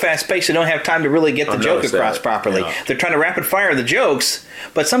it's so fast paced you don't have time to really get the joke across properly. Yeah. They're trying to rapid fire the jokes,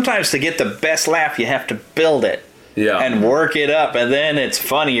 but sometimes to get the best laugh you have to build it. Yeah. And work it up, and then it's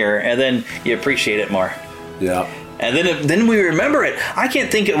funnier, and then you appreciate it more. Yeah. And then we remember it. I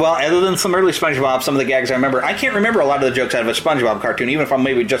can't think, other than some early SpongeBob, some of the gags I remember, I can't remember a lot of the jokes out of a SpongeBob cartoon, even if I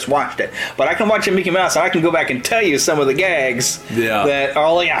maybe just watched it. But I can watch a Mickey Mouse, and I can go back and tell you some of the gags that are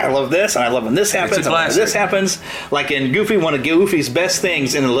I love this, and I love when this happens, and when this happens. Like in Goofy, one of Goofy's best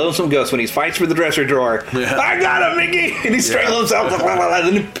things in The Lonesome Ghost, when he fights for the dresser drawer. Yeah. I got him, Mickey! And he strangles himself,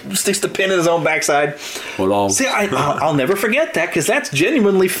 and then he sticks the pin in his own backside. See, I'll never forget that, because that's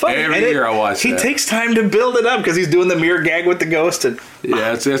genuinely funny. Every year I watch that. He takes time to build it up, because he's doing the mirror gag with the ghost, and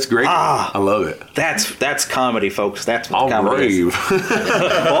that's great. I love it. That's comedy, folks. That's what comedy is.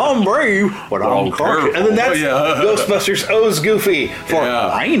 I'm brave, but I'm cautious. And then that's Ghostbusters owes Goofy for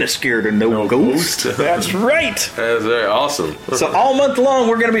I ain't scared of no ghost. That's right. That's very awesome. So all month long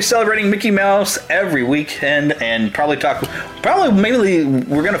we're going to be celebrating Mickey Mouse every weekend, and mainly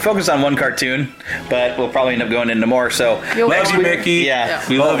we're going to focus on one cartoon, but we'll probably end up going into more. So love you, Mickey.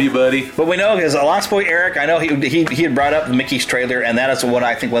 We love you, buddy. But we know, because Lost Boy Eric, I know he had brought up the Mickey's trailer, and that is one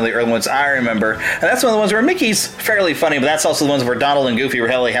of the early ones I remember. And that's one of the ones where Mickey's fairly funny, but that's also the ones where Donald and Goofy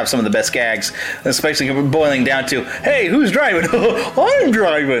really have some of the best gags, especially boiling down to, hey, who's driving? I'm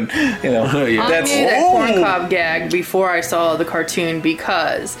driving. I knew that corncob gag before I saw the cartoon,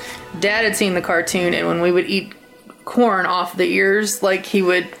 because Dad had seen the cartoon, and when we would eat corn off the ears, he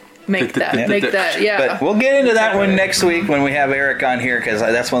would make that. But we'll get into that one next week when we have Eric on here, because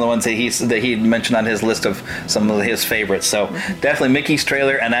that's one of the ones that he mentioned on his list of some of his favorites. So definitely Mickey's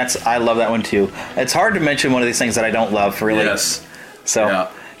trailer, and I love that one too. It's hard to mention one of these things that I don't love, really. Yes. So.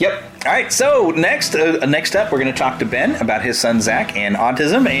 Yep. All right. So next up, we're going to talk to Ben about his son Zach and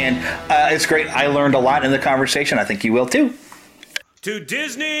autism, and it's great. I learned a lot in the conversation. I think you will too. To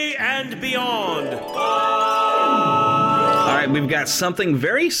Disney and beyond. All right, we've got something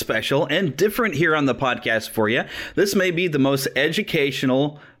very special and different here on the podcast for you. This may be the most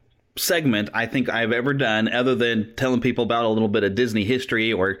educational segment I think I've ever done, other than telling people about a little bit of Disney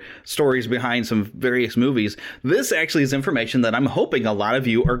history or stories behind some various movies. This actually is information that I'm hoping a lot of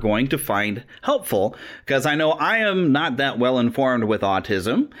you are going to find helpful, because I know I am not that well informed with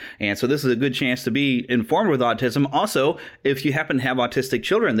autism, and so this is a good chance to be informed with autism. Also, if you happen to have autistic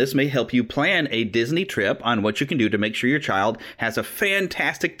children, this may help you plan a Disney trip on what you can do to make sure your child has a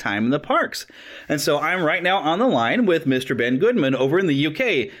fantastic time in the parks. And so I'm right now on the line with Mr. Ben Goodman over in the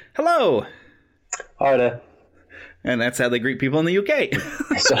UK. Hello. Hi there. And that's how they greet people in the UK.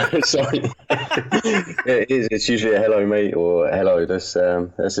 Sorry. It's usually a hello, mate, or hello. That's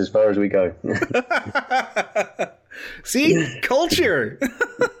as far as we go. See? Culture.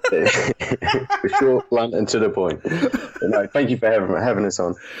 Short, blunt, and to the point. No, thank you for having us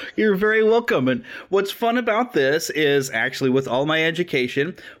on. You're very welcome. And what's fun about this is actually with all my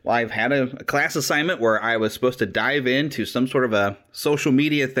education, I've had a class assignment where I was supposed to dive into some sort of a social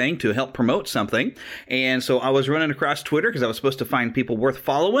media thing to help promote something. And so I was running across Twitter because I was supposed to find people worth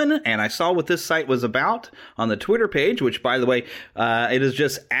following. And I saw what this site was about on the Twitter page, which, by the way, it is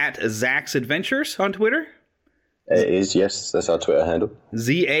just at Zach's Adventures on Twitter. It is, yes. That's our Twitter handle.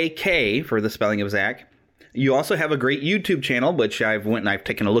 ZAK for the spelling of Zach. You also have a great YouTube channel, which I've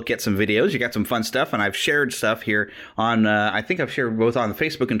taken a look at some videos. You got some fun stuff, and I've shared stuff here on, I think I've shared both on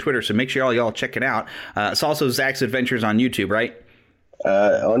Facebook and Twitter, so make sure all y'all check it out. It's also Zach's Adventures on YouTube, right?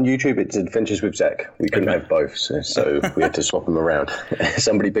 On YouTube, it's Adventures with Zach. We couldn't have both, so we had to swap them around.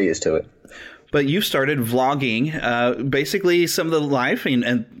 Somebody beat us to it. But you started vlogging basically some of the life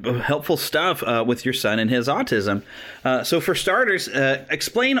and helpful stuff with your son and his autism. So for starters,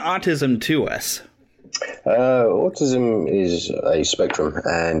 explain autism to us. Autism is a spectrum,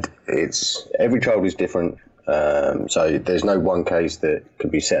 and every child is different. So there's no one case that can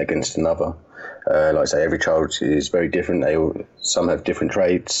be set against another. Like I say, every child is very different. Some have different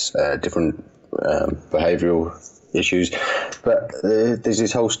traits, different behavioural issues, but there's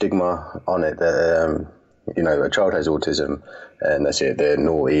this whole stigma on it that a child has autism and that's it, they're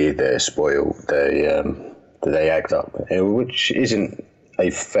naughty, they're spoiled, they act up, which isn't a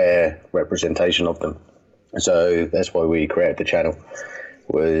fair representation of them. So that's why we created the channel,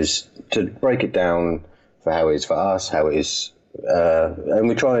 was to break it down for how it is for us, how it is, and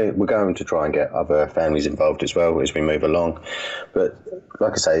we're going to try and get other families involved as well as we move along. But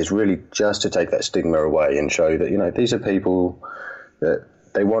like I say, it's really just to take that stigma away and show that these are people that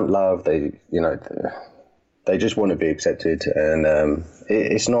they want love. They just want to be accepted, and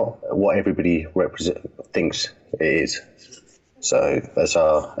it's not what everybody thinks it is. So that's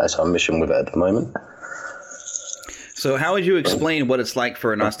our mission with it at the moment. So how would you explain what it's like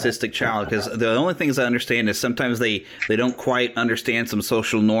for an autistic child? Because the only things I understand is sometimes they don't quite understand some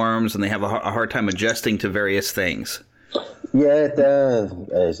social norms and they have a hard time adjusting to various things. Yeah,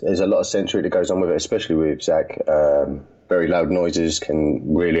 there's a lot of sensory that goes on with it, especially with Zach. Very loud noises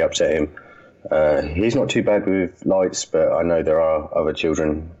can really upset him. He's not too bad with lights, but I know there are other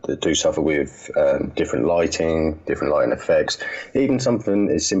children that do suffer with different lighting effects. Even something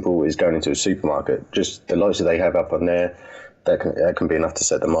as simple as going into a supermarket, just the lights that they have up on there, that can be enough to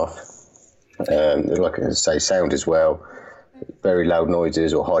set them off. Like I say, sound as well. Very loud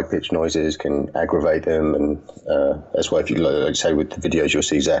noises or high-pitched noises can aggravate them, and that's why, if you like say with the videos, you'll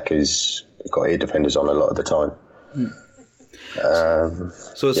see Zach has got ear defenders on a lot of the time.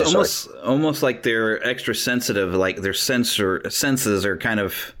 So it's almost like they're extra sensitive, like their senses are kind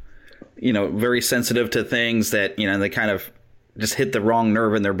of, very sensitive to things that, they kind of just hit the wrong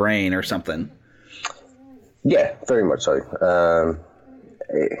nerve in their brain or something. Yeah, very much so.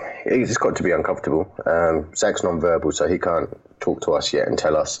 It's got to be uncomfortable. Zach's non-verbal, so he can't talk to us yet and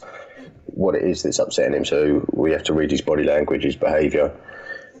tell us what it is that's upsetting him. So we have to read his body language, his behaviour,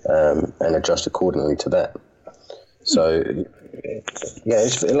 and adjust accordingly to that. So, yeah,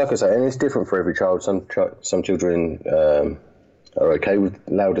 it's, like I say, and it's different for every child. Some children are okay with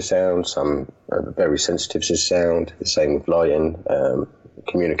louder sound, some are very sensitive to sound, the same with lighting,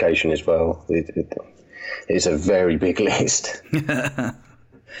 communication as well. It's a very big list.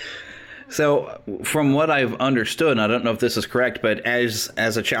 So, from what I've understood, and I don't know if this is correct, but as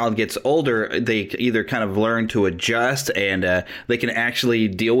a child gets older, they either kind of learn to adjust and they can actually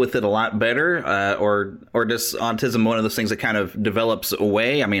deal with it a lot better, or does autism one of those things that kind of develops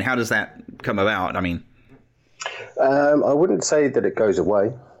away? I mean, how does that come about? I mean, I wouldn't say that it goes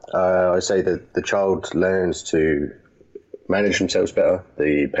away. I say that the child learns to manage themselves better.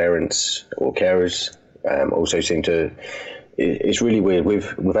 The parents or carers also seem to. It's really weird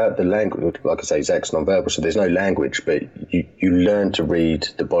without the language. Like I say, Zach's non-verbal, so there's no language, but you learn to read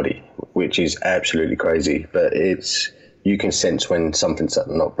the body, which is absolutely crazy. But you can sense when something's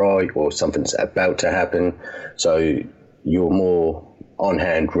not right or something's about to happen, so you're more on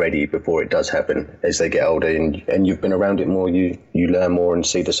hand, ready before it does happen. As they get older and you've been around it more, you learn more and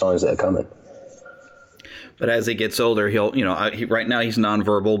see the signs that are coming. But as he gets older, he'll, right now he's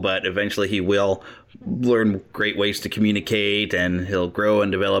nonverbal, but eventually he will learn great ways to communicate, and he'll grow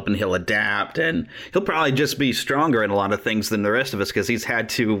and develop, and he'll adapt, and he'll probably just be stronger in a lot of things than the rest of us because he's had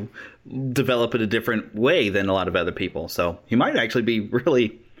to develop in a different way than a lot of other people. So he might actually be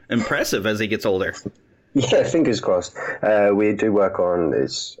really impressive as he gets older. Yeah, fingers crossed. We do work on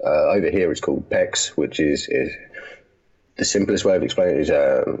it's over here. It's called PECS, which is the simplest way of explaining it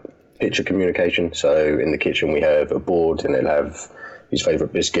is picture communication. So in the kitchen we have a board and it'll have his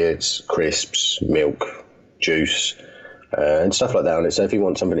favourite biscuits, crisps, milk, juice, and stuff like that on it. So if he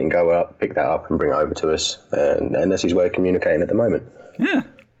wants something, he can go up, pick that up and bring it over to us. And that's his way of communicating at the moment. Yeah.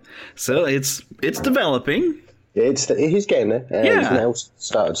 So it's developing. He's getting there. He's now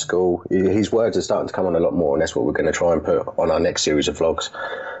started school. His words are starting to come on a lot more, and that's what we're going to try and put on our next series of vlogs.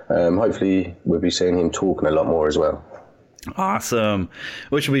 Hopefully we'll be seeing him talking a lot more as well. Awesome.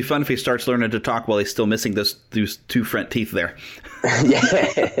 Which would be fun if he starts learning to talk while he's still missing those 2 front teeth there.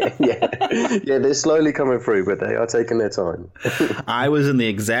 Yeah, they're slowly coming through, but they are taking their time. I was in the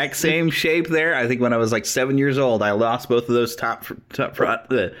exact same shape there. I think when I was like 7 years old, I lost both of those top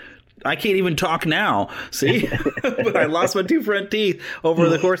front. I can't even talk now. See, but I lost my 2 front teeth over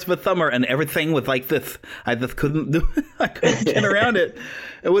the course of a summer, and everything was like this. I just couldn't get around it.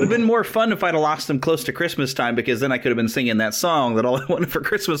 It would have been more fun if I'd have lost them close to Christmas time, because then I could have been singing that song that all I wanted for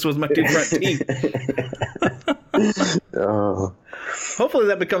Christmas was my 2 front teeth. Oh. Hopefully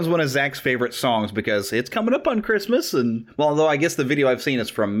that becomes one of Zach's favorite songs, because it's coming up on Christmas, and although I guess the video I've seen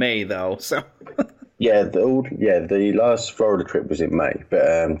is from May though, so. The last Florida trip was in May,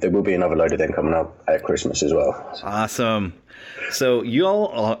 but there will be another load of them coming up at Christmas as well. Awesome. So you all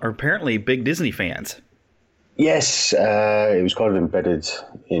are apparently big Disney fans. Yes, it was kind of embedded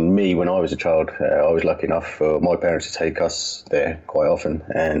in me when I was a child. I was lucky enough for my parents to take us there quite often,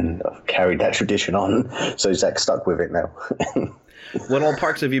 and I've carried that tradition on, so Zach's stuck with it now. What all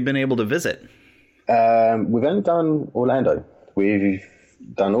parks have you been able to visit? We've only done Orlando. We've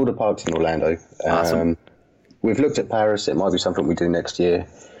done all the parks in Orlando. Awesome. We've looked at Paris. It might be something we do next year.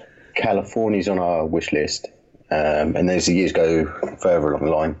 California's on our wish list. And as the years go further along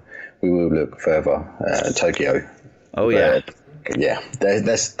the line, we will look further. Tokyo. Oh, yeah.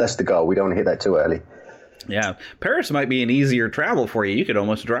 That's the goal. We don't want to hit that too early. Yeah. Paris might be an easier travel for you. You could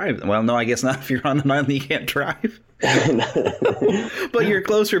almost drive. Well, no, I guess not. If you're on an island, you can't drive. But you're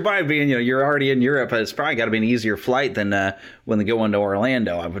closer by, being you're already in Europe. It's probably got to be an easier flight than when they go into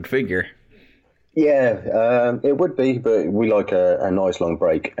Orlando, I would figure. Yeah, it would be, but we like a nice long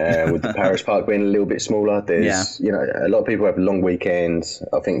break. With the Paris park being a little bit smaller, there's a lot of people have long weekends.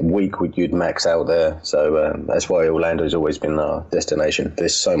 I think you'd max out there, so that's why Orlando's always been our destination.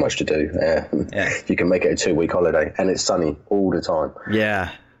 There's so much to do. You can make it a 2-week holiday, and it's sunny all the time.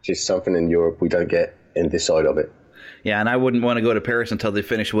 Yeah, just something in Europe we don't get in this side of it. Yeah, and I wouldn't want to go to Paris until they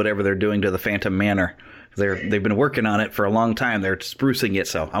finish whatever they're doing to the Phantom Manor. They've been working on it for a long time. They're sprucing it,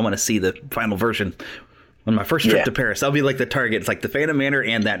 so I want to see the final version. On my first trip to Paris, I'll be like the target. It's like the Phantom Manor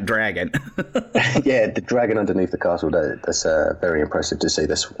and that dragon. Yeah, the dragon underneath the castle, that's very impressive to see.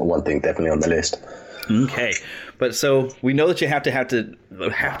 That's one thing definitely on the list. Okay, but so we know that you have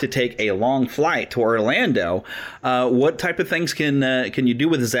to take a long flight to Orlando. What type of things can you do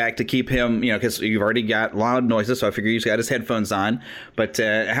with Zach to keep him? Because you've already got loud noises, so I figure he's got his headphones on. But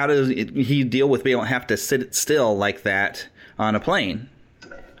how does he deal with being able to have to sit still like that on a plane?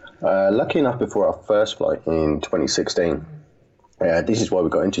 Lucky enough, before our first flight in 2016. This is why we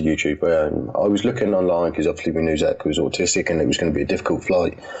got into YouTube. I was looking online because obviously we knew Zach was autistic and it was going to be a difficult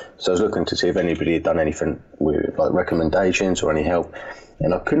flight. So I was looking to see if anybody had done anything with like recommendations or any help,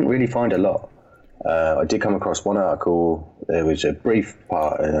 and I couldn't really find a lot. I did come across one article. There was a brief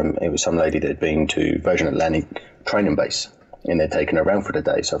part. It was some lady that had been to Virgin Atlantic training base and they'd taken her around for the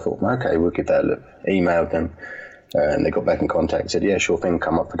day. So I thought, okay, we'll give that a look. Emailed them and they got back in contact and said, yeah, sure thing,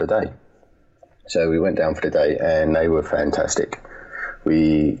 come up for the day. So we went down for the day and they were fantastic.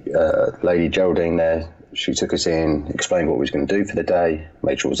 Lady Geraldine there, she took us in, explained what we was going to do for the day,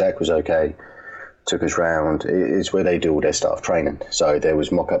 made sure Zach was okay, took us round. It's where they do all their staff training. So there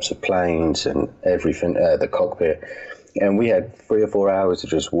was mock-ups of planes and everything, the cockpit. And we had 3 or 4 hours of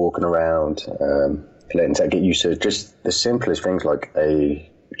just walking around, letting Zach get used to just the simplest things like a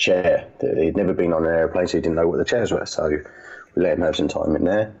chair. He'd never been on an airplane, so he didn't know what the chairs were. So we let him have some time in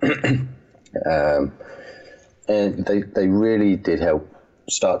there. And they really did help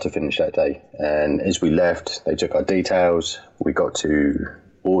start to finish that day. And as we left, they took our details. We got to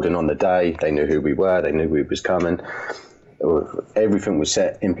boarding on the day. They knew who we were. They knew we was coming. Everything was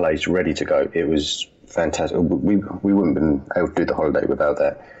set in place, ready to go. It was fantastic. We wouldn't have been able to do the holiday without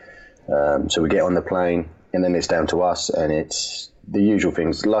that. So we get on the plane, and then it's down to us, and it's the usual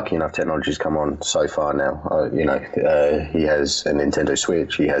things. Lucky enough, technology's come on so far now. He has a Nintendo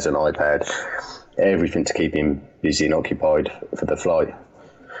Switch. He has an iPad. Everything to keep him busy and occupied for the flight,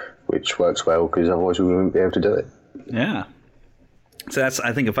 which works well because otherwise we wouldn't be able to do it. Yeah. So that's,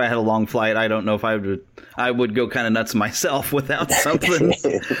 I think if I had a long flight, I don't know if I would go kind of nuts myself without something.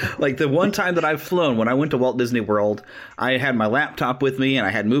 Like the one time that I've flown, when I went to Walt Disney World, I had my laptop with me and I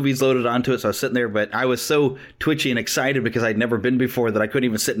had movies loaded onto it. So I was sitting there, but I was so twitchy and excited because I'd never been before that I couldn't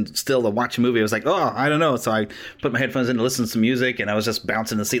even sit still to watch a movie. I was like, oh, I don't know. So I put my headphones in to listen to some music and I was just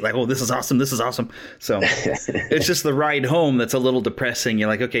bouncing the seat like, oh, this is awesome. This is awesome. So it's just the ride home that's a little depressing. You're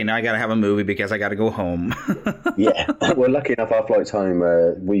like, okay, now I got to have a movie because I got to go home. Yeah. Well, lucky enough, our flight's home.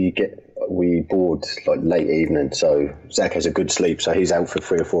 We board like late evening, so Zach has a good sleep, so he's out for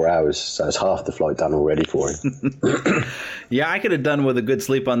 3 or 4 hours, so it's half the flight done already for him. Yeah, I could have done with a good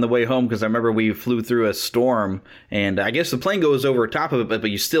sleep on the way home because I remember we flew through a storm, and I guess the plane goes over top of it, but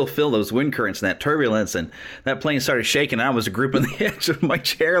you still feel those wind currents and that turbulence, and that plane started shaking, and I was gripping the edge of my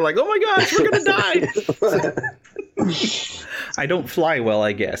chair like, oh my gosh, we're gonna die. I don't fly well,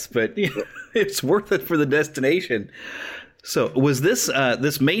 I guess, but it's worth it for the destination. So was this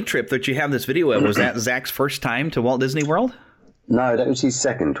May trip that you have this video of, was that Zach's first time to Walt Disney World? No, that was his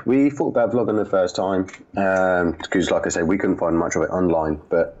second. We thought about vlogging the first time because, like I say, we couldn't find much of it online.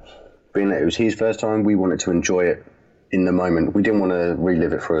 But being that it was his first time, we wanted to enjoy it in the moment. We didn't want to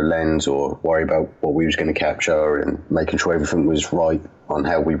relive it through a lens or worry about what we was going to capture and making sure everything was right on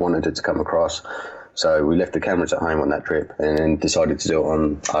how we wanted it to come across. So we left the cameras at home on that trip and then decided to do it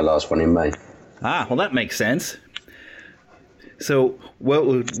on our last one in May. Ah, well, that makes sense. So what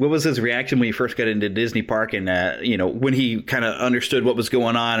was his reaction when he first got into Disney Park and, when he kind of understood what was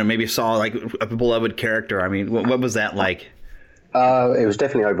going on and maybe saw like a beloved character? I mean, what was that like? It was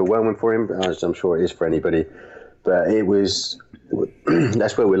definitely overwhelming for him, as I'm sure it is for anybody. But it was,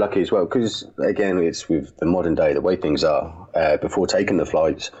 that's where we're lucky as well, because, again, it's with the modern day, the way things are. Before taking the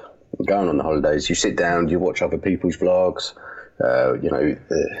flights, going on the holidays, you sit down, you watch other people's vlogs.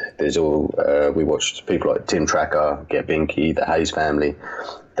 There's all we watched people like Tim Tracker, Get Binky, the Hayes family.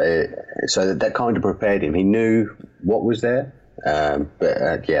 So that kind of prepared him. He knew what was there,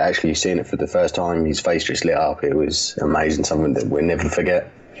 but actually seeing it for the first time, his face just lit up. It was amazing, something that we'll never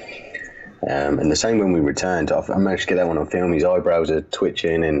forget. And the same when we returned, I managed to get that one on film. His eyebrows are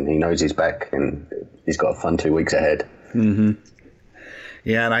twitching, and he knows he's back, and he's got a fun 2 weeks ahead. Mm-hmm.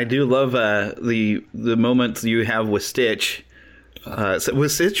 Yeah, and I do love the moments you have with Stitch. So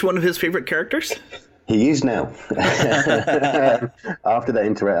was Stitch one of his favorite characters? He is now. After that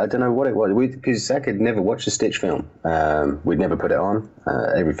interaction, I don't know what it was. Because Zach had never watched a Stitch film. We'd never put it on.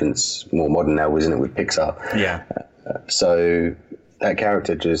 Everything's more modern now, isn't it, with Pixar? Yeah. So that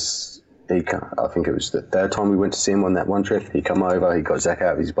character just... I think it was the third time we went to see him on that one trip. He come over, he got Zach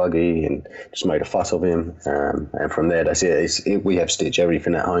out of his buggy and just made a fuss of him. And from there, that's it. We have Stitch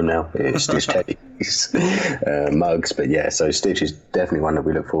everything at home now. It's Stitch teddies, mugs. But yeah, so Stitch is definitely one that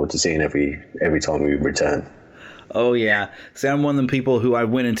we look forward to seeing every time we return. Oh, yeah. See, I'm one of them people who I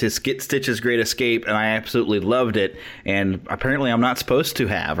went into Stitch's Great Escape, and I absolutely loved it. And apparently I'm not supposed to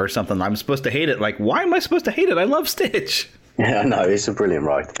have or something. I'm supposed to hate it. Like, why am I supposed to hate it? I love Stitch. Yeah, no, it's a brilliant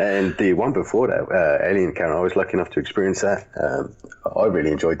ride. And the one before that, Alien Encounter, I was lucky enough to experience that. I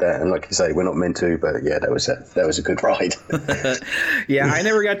really enjoyed that. And like you say, we're not meant to, but yeah, that was a good ride. Yeah, I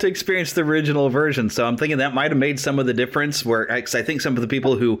never got to experience the original version, so I'm thinking that might have made some of the difference. Because I think some of the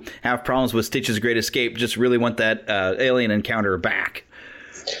people who have problems with Stitch's Great Escape just really want that Alien Encounter back.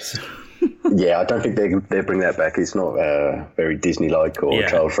 So. Yeah, I don't think they bring that back. It's not very Disney-like or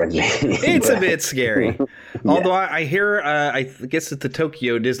child-friendly. It's a bit scary. Although I hear, I guess at the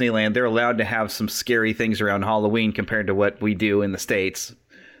Tokyo Disneyland, they're allowed to have some scary things around Halloween compared to what we do in the States.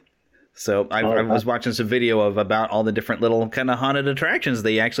 So I was watching some video about all the different little kind of haunted attractions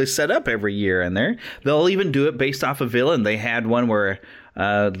they actually set up every year. And they'll even do it based off a villain. They had one where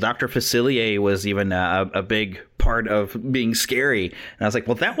Dr. Facilier was even a big part of being scary. And I was like,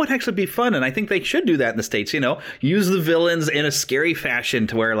 well, that would actually be fun. And I think they should do that in the States, use the villains in a scary fashion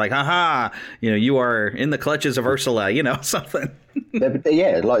to where like, aha, you are in the clutches of Ursula, something.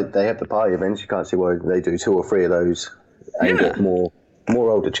 Yeah, like they have the party events. You can't see why they do 2 or 3 of those aimed at more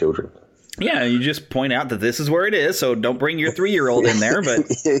older children. Yeah, you just point out that this is where it is, so don't bring your 3-year-old in there, but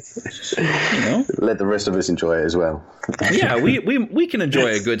let the rest of us enjoy it as well. Yeah, we can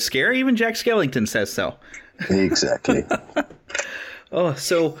enjoy a good scare. Even Jack Skellington says so. Exactly. Oh,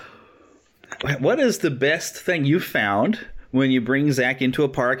 so what is the best thing you found when you bring Zach into a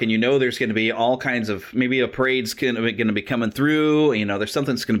park and there's going to be all kinds of, maybe a parade's going to be coming through, there's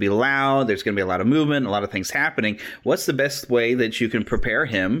something that's going to be loud, there's going to be a lot of movement, a lot of things happening. What's the best way that you can prepare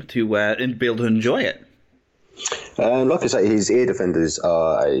him to be able to enjoy it? Like I say, his ear defenders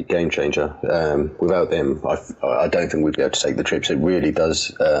are a game changer. Without them, I don't think we'd be able to take the trip. So it really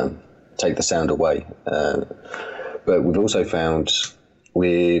does take the sound away. But we've also found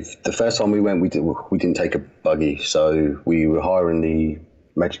with the first time we went, we didn't take a buggy, so we were hiring the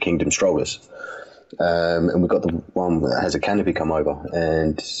Magic Kingdom strollers, and we got the one that has a canopy come over,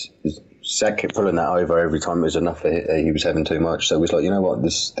 and Zach kept pulling that over every time it was enough for him. He was having too much, so we was like, you know what,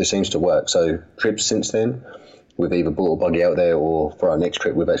 this seems to work. So trips since then, we've either bought a buggy out there, or for our next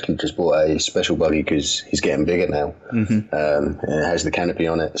trip, we've actually just bought a special buggy because he's getting bigger now, and it has the canopy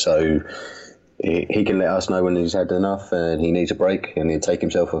on it, so he can let us know when he's had enough and he needs a break, and he'll take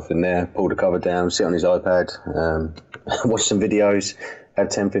himself off in there, pull the cover down, sit on his iPad, watch some videos, have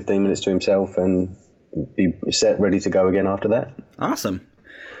 10-15 minutes to himself, and be set, ready to go again after that. Awesome.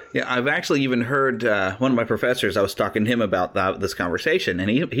 Yeah, I've actually even heard one of my professors, I was talking to him about this conversation, and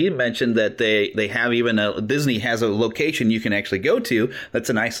he mentioned that they have even Disney has a location you can actually go to that's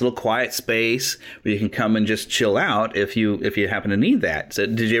a nice little quiet space where you can come and just chill out if you happen to need that. So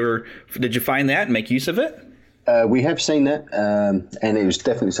did you find that and make use of it? We have seen that, and it was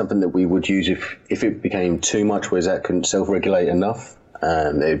definitely something that we would use if it became too much where Zach couldn't self-regulate enough.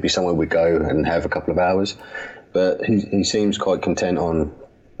 It would be somewhere we'd go and have a couple of hours. But he seems quite content on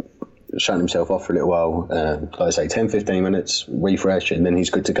shutting himself off for a little while, like I say, 10-15 minutes, refresh, and then he's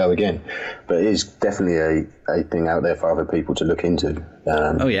good to go again. But it is definitely a thing out there for other people to look into.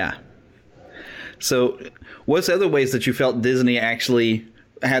 Oh, yeah. So what's other ways that you felt Disney actually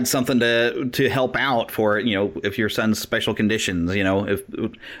had something to help out for, if your son's special conditions,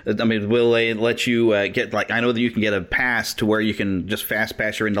 will they let you get, like, I know that you can get a pass to where you can just fast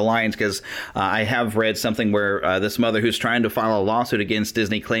pass her into lines, because I have read something where this mother who's trying to file a lawsuit against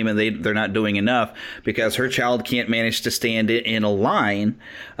Disney claiming they're not doing enough because her child can't manage to stand in a line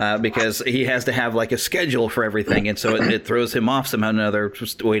because he has to have like a schedule for everything, and so it throws him off somehow or another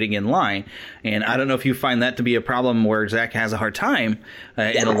just waiting in line. And I don't know if you find that to be a problem where Zach has a hard time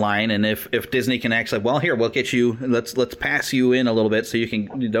in a line, and if Disney can actually, well, here, we'll get you, let's pass you in a little bit so you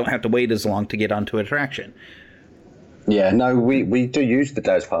don't have to wait as long to get onto an attraction. Yeah, no, we do use the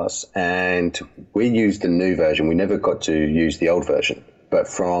DAS Pass, and we use the new version. We never got to use the old version, but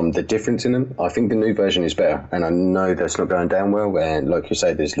from the difference in them, I think the new version is better, and I know that's not going down well, and like you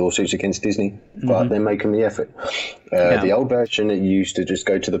say, there's lawsuits against Disney, but they're making the effort. The old version, it used to just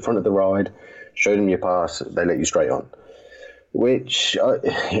go to the front of the ride, show them your pass, they let you straight on. Which,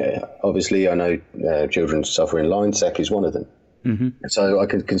 obviously, I know children suffer in line. Zach is one of them. So I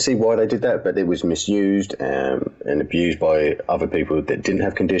can see why they did that, but it was misused and abused by other people that didn't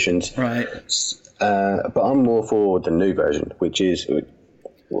have conditions. Right. But I'm more for the new version, which is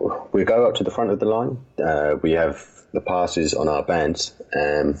we go up to the front of the line. We have the passes on our bands,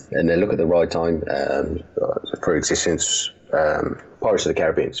 and they look at the ride time. For existence, Pirates of the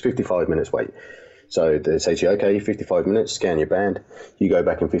Caribbean, it's 55 minutes wait. So they say to you, okay, 55 minutes, scan your band. You go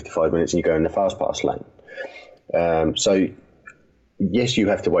back in 55 minutes and you go in the fast pass lane. So, yes, you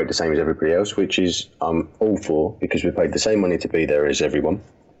have to wait the same as everybody else, which is I'm all for, because we paid the same money to be there as everyone.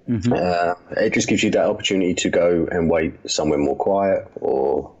 It just gives you that opportunity to go and wait somewhere more quiet,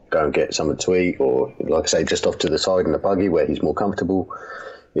 or go and get something to eat, or, like I say, just off to the side in the buggy where he's more comfortable.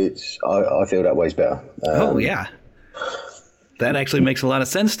 I feel that way's better. Oh, yeah. That actually makes a lot of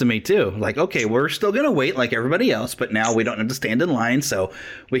sense to me, too. Like, okay, we're still going to wait like everybody else, but now we don't have to stand in line, so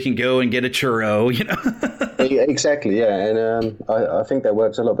we can go and get a churro, Exactly, yeah. And I think that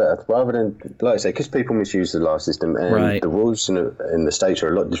works a lot better, rather than, like I say, because people misuse the last system, and the rules in the States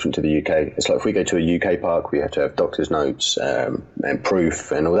are a lot different to the UK. It's like if we go to a UK park, we have to have doctor's notes and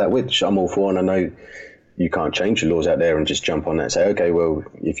proof and all that, which I'm all for, and I know you can't change the laws out there and just jump on that and say, okay, well,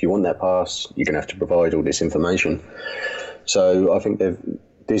 if you want that pass, you're going to have to provide all this information. So I think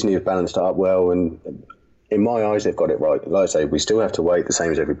Disney have balanced it up well, and in my eyes, they've got it right. Like I say, we still have to wait the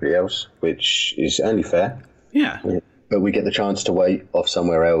same as everybody else, which is only fair. Yeah. But we get the chance to wait off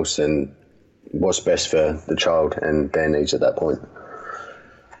somewhere else and what's best for the child and their needs at that point.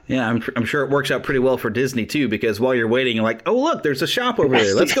 Yeah, I'm sure it works out pretty well for Disney, too, because while you're waiting, you're like, oh, look, there's a shop over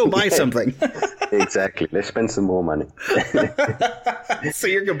there. Let's go buy something. Exactly. Let's spend some more money. So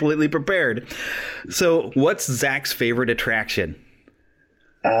you're completely prepared. So what's Zach's favorite attraction?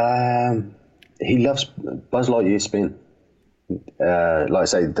 He loves Buzz Lightyear spin. Like I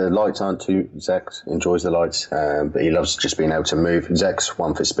say, the lights aren't too... Zach enjoys the lights, but he loves just being able to move. Zach's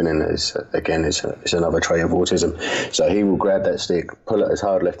one for spinning is another trait of autism. So he will grab that stick, pull it as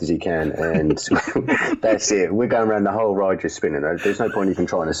hard left as he can, and that's it. We're going around the whole ride just spinning. There's no point even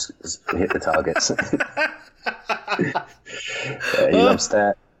trying to hit the targets. He loves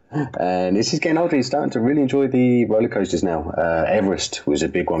that. And as he's getting older, he's starting to really enjoy the roller coasters now. Everest was a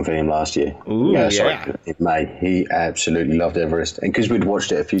big one for him last year. Ooh, in May. He absolutely loved Everest. And because we'd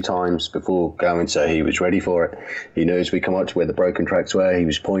watched it a few times before going, so he was ready for it. He knew as we come up to where the broken tracks were, he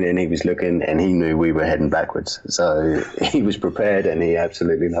was pointing, he was looking, and he knew we were heading backwards. So he was prepared, and he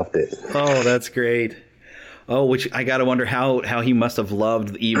absolutely loved it. Oh, that's great. Oh, which I got to wonder how he must have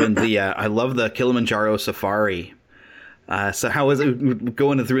loved even the, I love the Kilimanjaro Safari. So how was it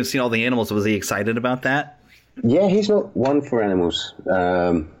going through and seeing all the animals? Was he excited about that? Yeah, he's not one for animals.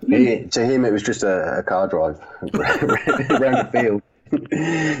 To him, it was just a car drive around the field.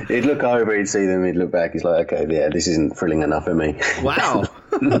 He'd look over, he'd see them, he'd look back. He's like, okay, yeah, this isn't thrilling enough for me. Wow.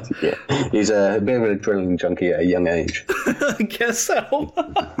 Yeah, he's a bit of an adrenaline junkie at a young age. I guess so.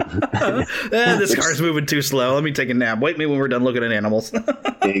 This car's moving too slow. Let me take a nap. Wait me when we're done looking at animals.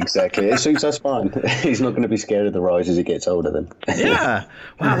 Exactly. It suits us fine. He's not going to be scared of the rides as he gets older then. Yeah.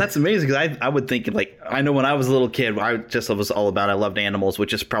 Wow, that's amazing. Because I would think, like, I know when I was a little kid, I just was all about, I loved animals,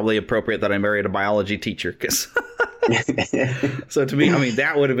 which is probably appropriate that I married a biology teacher. Because so to me, I mean,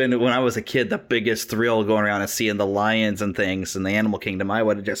 that would have been, when I was a kid, the biggest thrill, going around and seeing the lions and things in the animal kingdom. I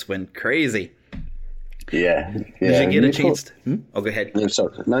would have just went crazy. Yeah. Did you get a chance to... Oh, go ahead. No,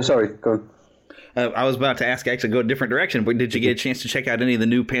 sorry. Go on. I was about to ask, actually go a different direction, but did you get a chance to check out any of the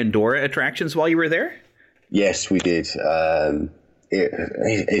new Pandora attractions while you were there? Yes, we did.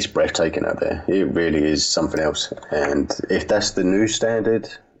 It's breathtaking out there. It really is something else. And if that's the new standard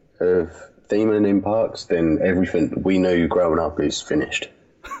of theming in parks, then everything we knew growing up is finished.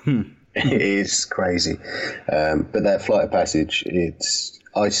 It is crazy. But that Flight of Passage,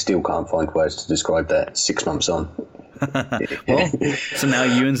 I still can't find words to describe that 6 months on. Well, so now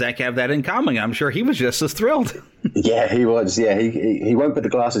you and Zach have that in common. I'm sure he was just as thrilled. Yeah, he was. Yeah, he won't put the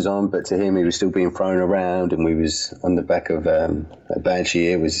glasses on, but to him, he was still being thrown around, and we was on the back of a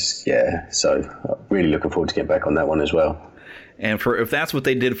Banshee. It was, so really looking forward to getting back on that one as well. And if that's what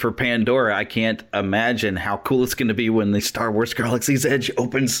they did for Pandora, I can't imagine how cool it's going to be when the Star Wars Galaxy's Edge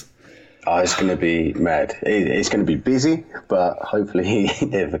opens. Oh, it's going to be mad. It's going to be busy, but hopefully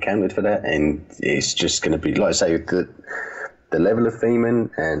they've accounted for that, and it's just going to be, like I say, the level of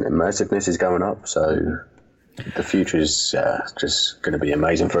theming and immersiveness is going up, so the future is just going to be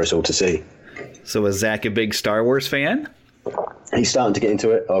amazing for us all to see. So is Zach a big Star Wars fan? He's starting to get into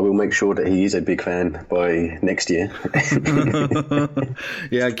it. I will make sure that he is a big fan by next year.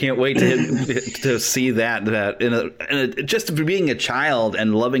 Yeah, I can't wait to see that. Just being a child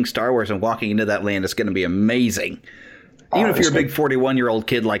and loving Star Wars and walking into that land is going to be amazing. Even if you're a big 41-year-old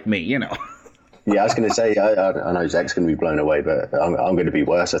kid like me, you know. Yeah, I was going to say, I know Zach's going to be blown away, but I'm going to be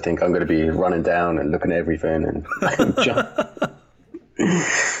worse. I think I'm going to be running down and looking at everything and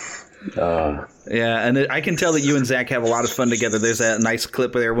Yeah, and I can tell that you and Zach have a lot of fun together. There's that nice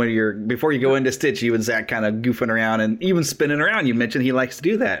clip there when before you go into Stitch, you and Zach kind of goofing around and even spinning around. You mentioned he likes to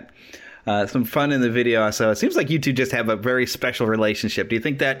do that. Some fun in the video. So it seems like you two just have a very special relationship. Do you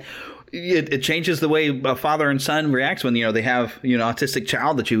think that it changes the way a father and son reacts when they have an autistic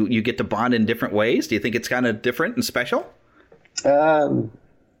child, that you get to bond in different ways? Do you think it's kind of different and special?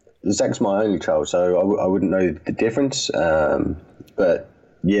 Zach's my only child, so I wouldn't know the difference. But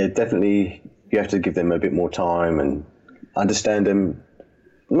yeah, definitely you have to give them a bit more time and understand them,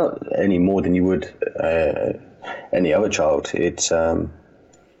 not any more than you would any other child. It's I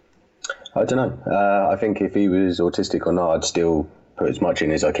don't know. I think if he was autistic or not, I'd still put as much in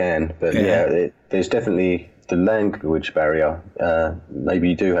as I can. But there's definitely the language barrier. Maybe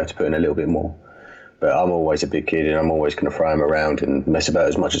you do have to put in a little bit more. But I'm always a big kid, and I'm always going to throw him around and mess about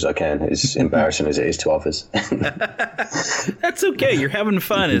as much as I can, as embarrassing as it is to others. That's okay. You're having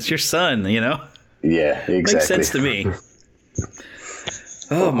fun. It's your son, Yeah, exactly. Makes sense to me.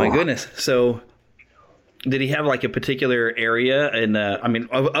 Oh, my goodness. So did he have like a particular area? And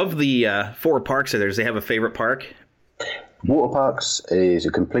of the 4 parks does he have a favorite park? Water parks is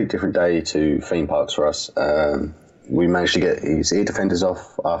a complete different day to theme parks for us. We managed to get his ear defenders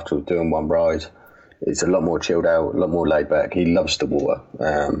off after doing one ride. It's a lot more chilled out, a lot more laid back. He loves the water.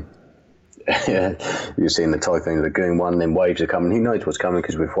 You're seeing the Typhoon Lagoon one, then waves are coming. He knows what's coming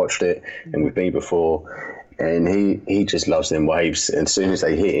because we've watched it and we've been before. And he just loves them waves. And as soon as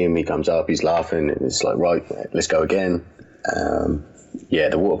they hit him, he comes up, he's laughing. And it's like, right, let's go again.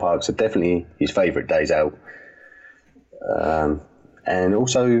 The water parks are definitely his favourite days out. And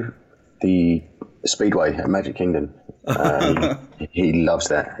also the Speedway at Magic Kingdom. He loves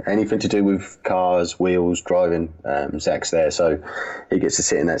that. Anything to do with cars, wheels, driving, Zach's there, so he gets to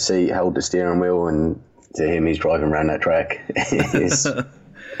sit in that seat, hold the steering wheel, and to him, he's driving around that track.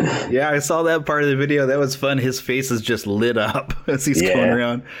 Yeah, I saw that part of the video. That was fun. His face is just lit up as he's going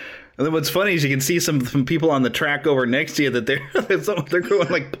around. And then what's funny is you can see some people on the track over next to you that they're going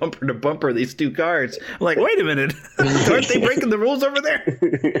like bumper to bumper, these two cars. I'm like, wait a minute. Aren't they breaking the rules over there?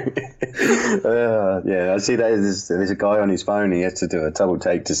 Yeah, I see that there's a guy on his phone. He has to do a double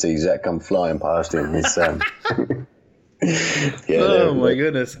take to see Zach come flying past him. Oh, my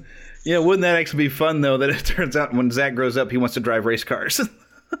goodness. Yeah, wouldn't that actually be fun, though, that it turns out when Zach grows up, he wants to drive race cars?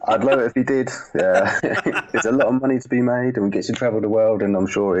 I'd love it if he did. Yeah. There's a lot of money to be made, and we get to travel the world, and I'm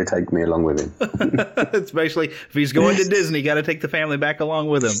sure he'd take me along with him. Especially if he's going to Disney, got to take the family back along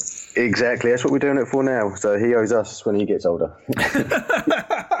with him. Exactly. That's what we're doing it for now. So he owes us when he gets older.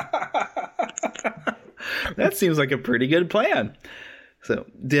 That seems like a pretty good plan. So,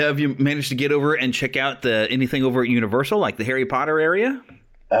 have you managed to get over and check out anything over at Universal, like the Harry Potter area?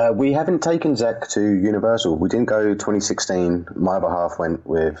 We haven't taken Zach to Universal. We didn't go 2016. My other half went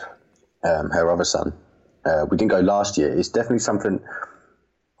with her other son. We didn't go last year. It's definitely something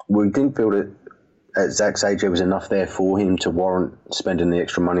we didn't feel that at Zach's age there was enough there for him to warrant spending the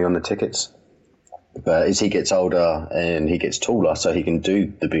extra money on the tickets. But as he gets older and he gets taller, so he can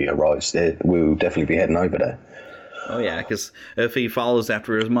do the bigger rides, we'll definitely be heading over there. Oh, yeah, because if he follows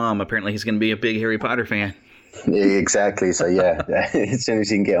after his mom, apparently he's going to be a big Harry Potter fan. Exactly. So, yeah, as soon as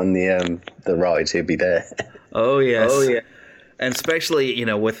he can get on the rides, he'll be there. Oh, yes. Oh, yeah. And especially,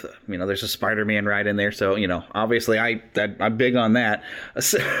 with, there's a Spider-Man ride in there. So, obviously I'm big on that.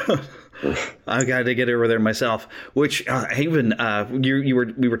 So I've got to get over there myself, which even we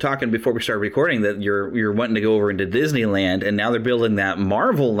were talking before we started recording that you're wanting to go over into Disneyland, and now they're building that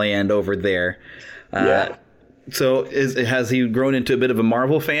Marvel land over there. Yeah. So has he grown into a bit of a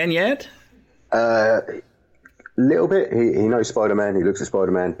Marvel fan yet? Little bit. He knows Spider-Man. He looks at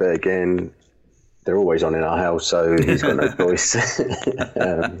Spider-Man, but again, they're always on in our house, so he's got no choice.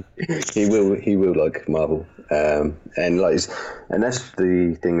 He will like Marvel, and that's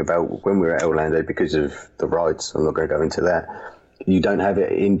the thing about when we were at Orlando, because of the rides. I'm not going to go into that. You don't have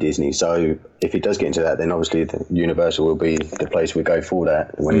it in Disney, so if he does get into that, then obviously the Universal will be the place we go for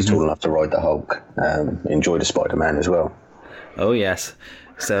that when he's tall enough to ride the Hulk. Enjoy the Spider-Man as well. Oh yes,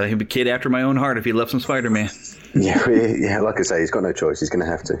 so he'll be a kid after my own heart if he loves some Spider-Man. Yeah, like I say, he's got no choice. He's going to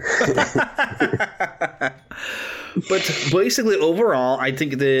have to. But basically, overall, I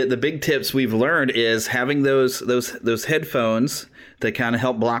think the big tips we've learned is having those headphones that kind of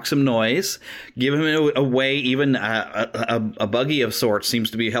help block some noise. Give him a way, even a buggy of sorts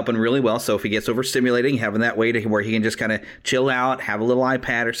seems to be helping really well. So if he gets overstimulating, having that way to where he can just kind of chill out, have a little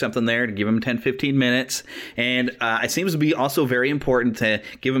iPad or something there to give him 10-15 minutes. And it seems to be also very important to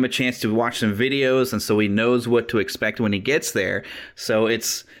give him a chance to watch some videos, and so he knows what to expect when he gets there. So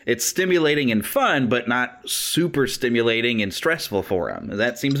it's stimulating and fun, but not super stimulating and stressful for him.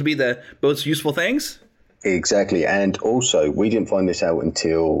 That seems to be the most useful things. Exactly. And also, we didn't find this out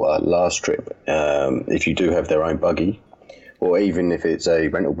until last trip. If you do have their own buggy, or even if it's a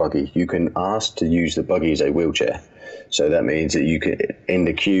rental buggy, you can ask to use the buggy as a wheelchair. So that means that you can, in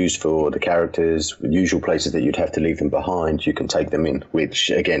the queues for the characters, usual places that you'd have to leave them behind, you can take them in, which,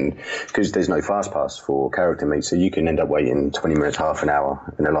 again, because there's no fast pass for character meet, so you can end up waiting 20 minutes, half an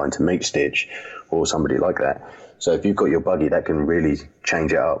hour in a line to meet Stitch or somebody like that. So if you've got your buggy, that can really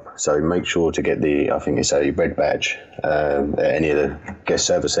change it up. So make sure to get I think it's a red badge at any of the guest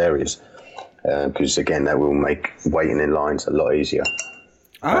service areas. Because, again, that will make waiting in lines a lot easier.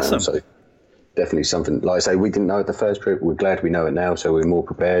 Awesome. So definitely something, like I say, we didn't know at the first trip. We're glad we know it now, so we're more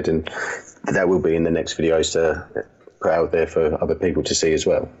prepared. And that will be in the next videos to put out there for other people to see as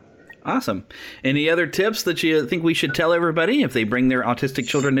well. Awesome. Any other tips that you think we should tell everybody if they bring their autistic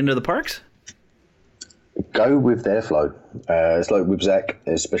children into the parks? Go with their flow. It's like with Zach,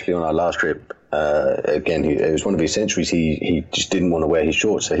 especially on our last trip. Again, it was one of his centuries. He just didn't want to wear his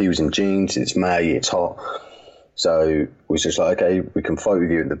shorts, so he was in jeans. It's May, it's hot. So we was just like, okay, we can float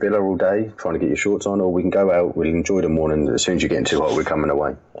with you in the villa all day, trying to get your shorts on, or we can go out, we'll enjoy the morning. As soon as you're getting too hot, we're coming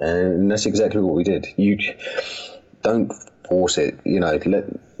away. And that's exactly what we did. You don't force it.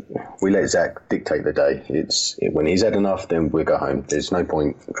 We let Zach dictate the day. When he's had enough, then we'll go home. There's no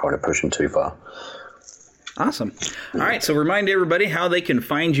point trying to push him too far. Awesome. All right, so remind everybody how they can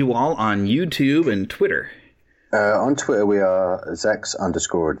find you all on YouTube and Twitter. On Twitter, we are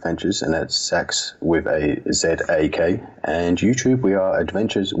Zach's_adventures, and that's Zach's with a Z-A-K. And YouTube, we are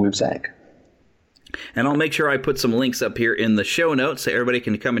Adventures with Zach. And I'll make sure I put some links up here in the show notes so everybody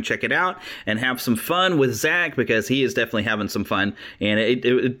can come and check it out and have some fun with Zach, because he is definitely having some fun. And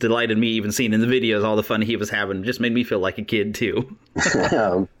it delighted me even seeing in the videos all the fun he was having. It just made me feel like a kid, too.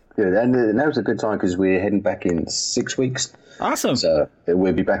 Good. And now's a good time because we're heading back in 6 weeks. Awesome. So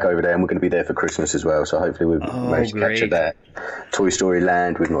we'll be back over there, and we're going to be there for Christmas as well. So hopefully we'll manage to capture that. Toy Story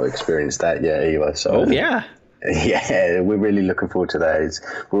Land, we've not experienced that yet either. So yeah. Yeah, we're really looking forward to that.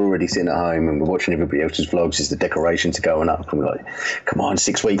 We're already sitting at home and we're watching everybody else's vlogs as the decorations are going up. And we're like, come on,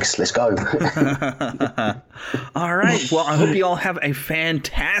 6 weeks, let's go. All right. Well, I hope you all have a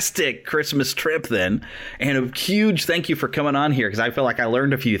fantastic Christmas trip then. And a huge thank you for coming on here because I feel like I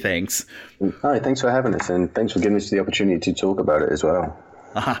learned a few things. All right, thanks for having us. And thanks for giving us the opportunity to talk about it as well.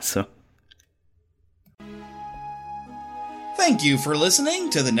 Awesome. Thank you for listening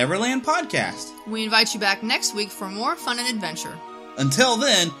to the Neverland Podcast. We invite you back next week for more fun and adventure. Until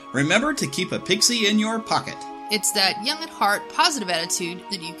then, remember to keep a pixie in your pocket. It's that young at heart, positive attitude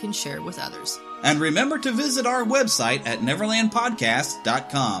that you can share with others. And remember to visit our website at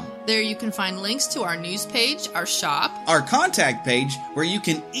neverlandpodcast.com. There you can find links to our news page, our shop, our contact page, where you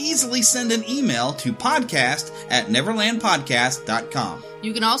can easily send an email to podcast@neverlandpodcast.com.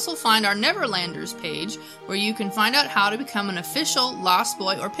 You can also find our Neverlanders page, where you can find out how to become an official Lost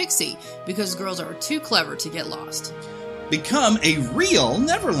Boy or Pixie, because girls are too clever to get lost. Become a real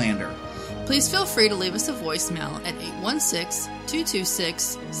Neverlander. Please feel free to leave us a voicemail at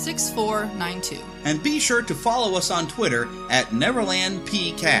 816-226-6492. And be sure to follow us on Twitter at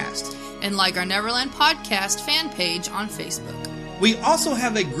NeverlandPcast. And like our Neverland Podcast fan page on Facebook. We also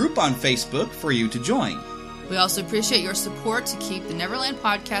have a group on Facebook for you to join. We also appreciate your support to keep the Neverland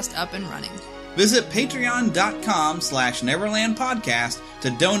Podcast up and running. Visit patreon.com/Neverland Podcast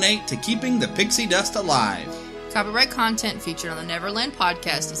to donate to keeping the pixie dust alive. Copyright content featured on the Neverland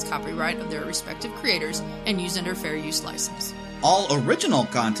Podcast is copyright of their respective creators and used under fair use license. All original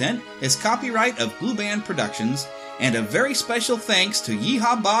content is copyright of Blue Band Productions, and a very special thanks to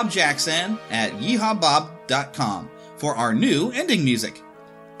Yeehaw Bob Jackson at yeehawbob.com for our new ending music.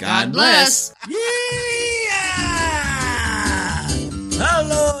 God bless! Yeah!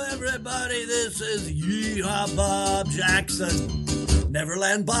 Hello, everybody. This is Yeehaw Bob Jackson.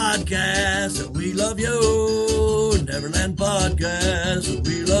 Neverland Podcast, we love you. Neverland Podcast,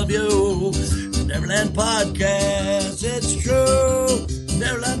 we love you. Neverland Podcast, it's true.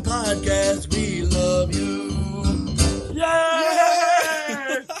 Neverland Podcast, we love you.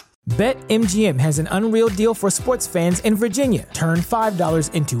 Yeah! BetMGM has an unreal deal for sports fans in Virginia. Turn $5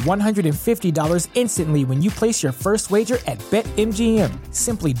 into $150 instantly when you place your first wager at BetMGM.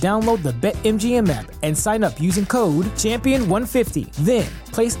 Simply download the BetMGM app and sign up using code Champion150. Then,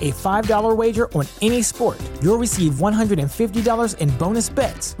 place a $5 wager on any sport. You'll receive $150 in bonus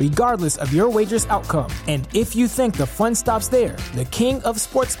bets, regardless of your wager's outcome. And if you think the fun stops there, the King of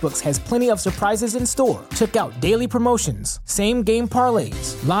Sportsbooks has plenty of surprises in store. Check out daily promotions, same-game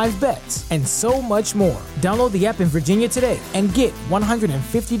parlays, live bets, and so much more. Download the app in Virginia today and get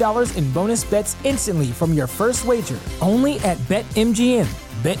 $150 in bonus bets instantly from your first wager. Only at BetMGM.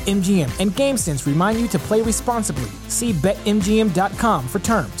 BetMGM and GameSense remind you to play responsibly. See BetMGM.com for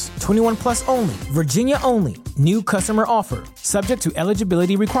terms. 21 plus only. Virginia only. New customer offer. Subject to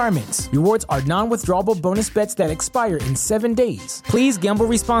eligibility requirements. Rewards are non-withdrawable bonus bets that expire in 7 days. Please gamble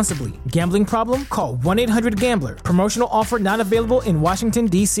responsibly. Gambling problem? Call 1-800-GAMBLER. Promotional offer not available in Washington,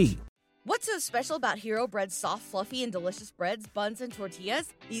 D.C. What's so special about Hero Bread's soft, fluffy, and delicious breads, buns, and tortillas?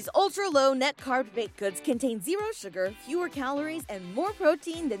 These ultra-low net-carb baked goods contain 0 sugar, fewer calories, and more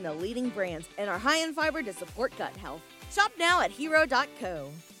protein than the leading brands, and are high in fiber to support gut health. Shop now at Hero.co.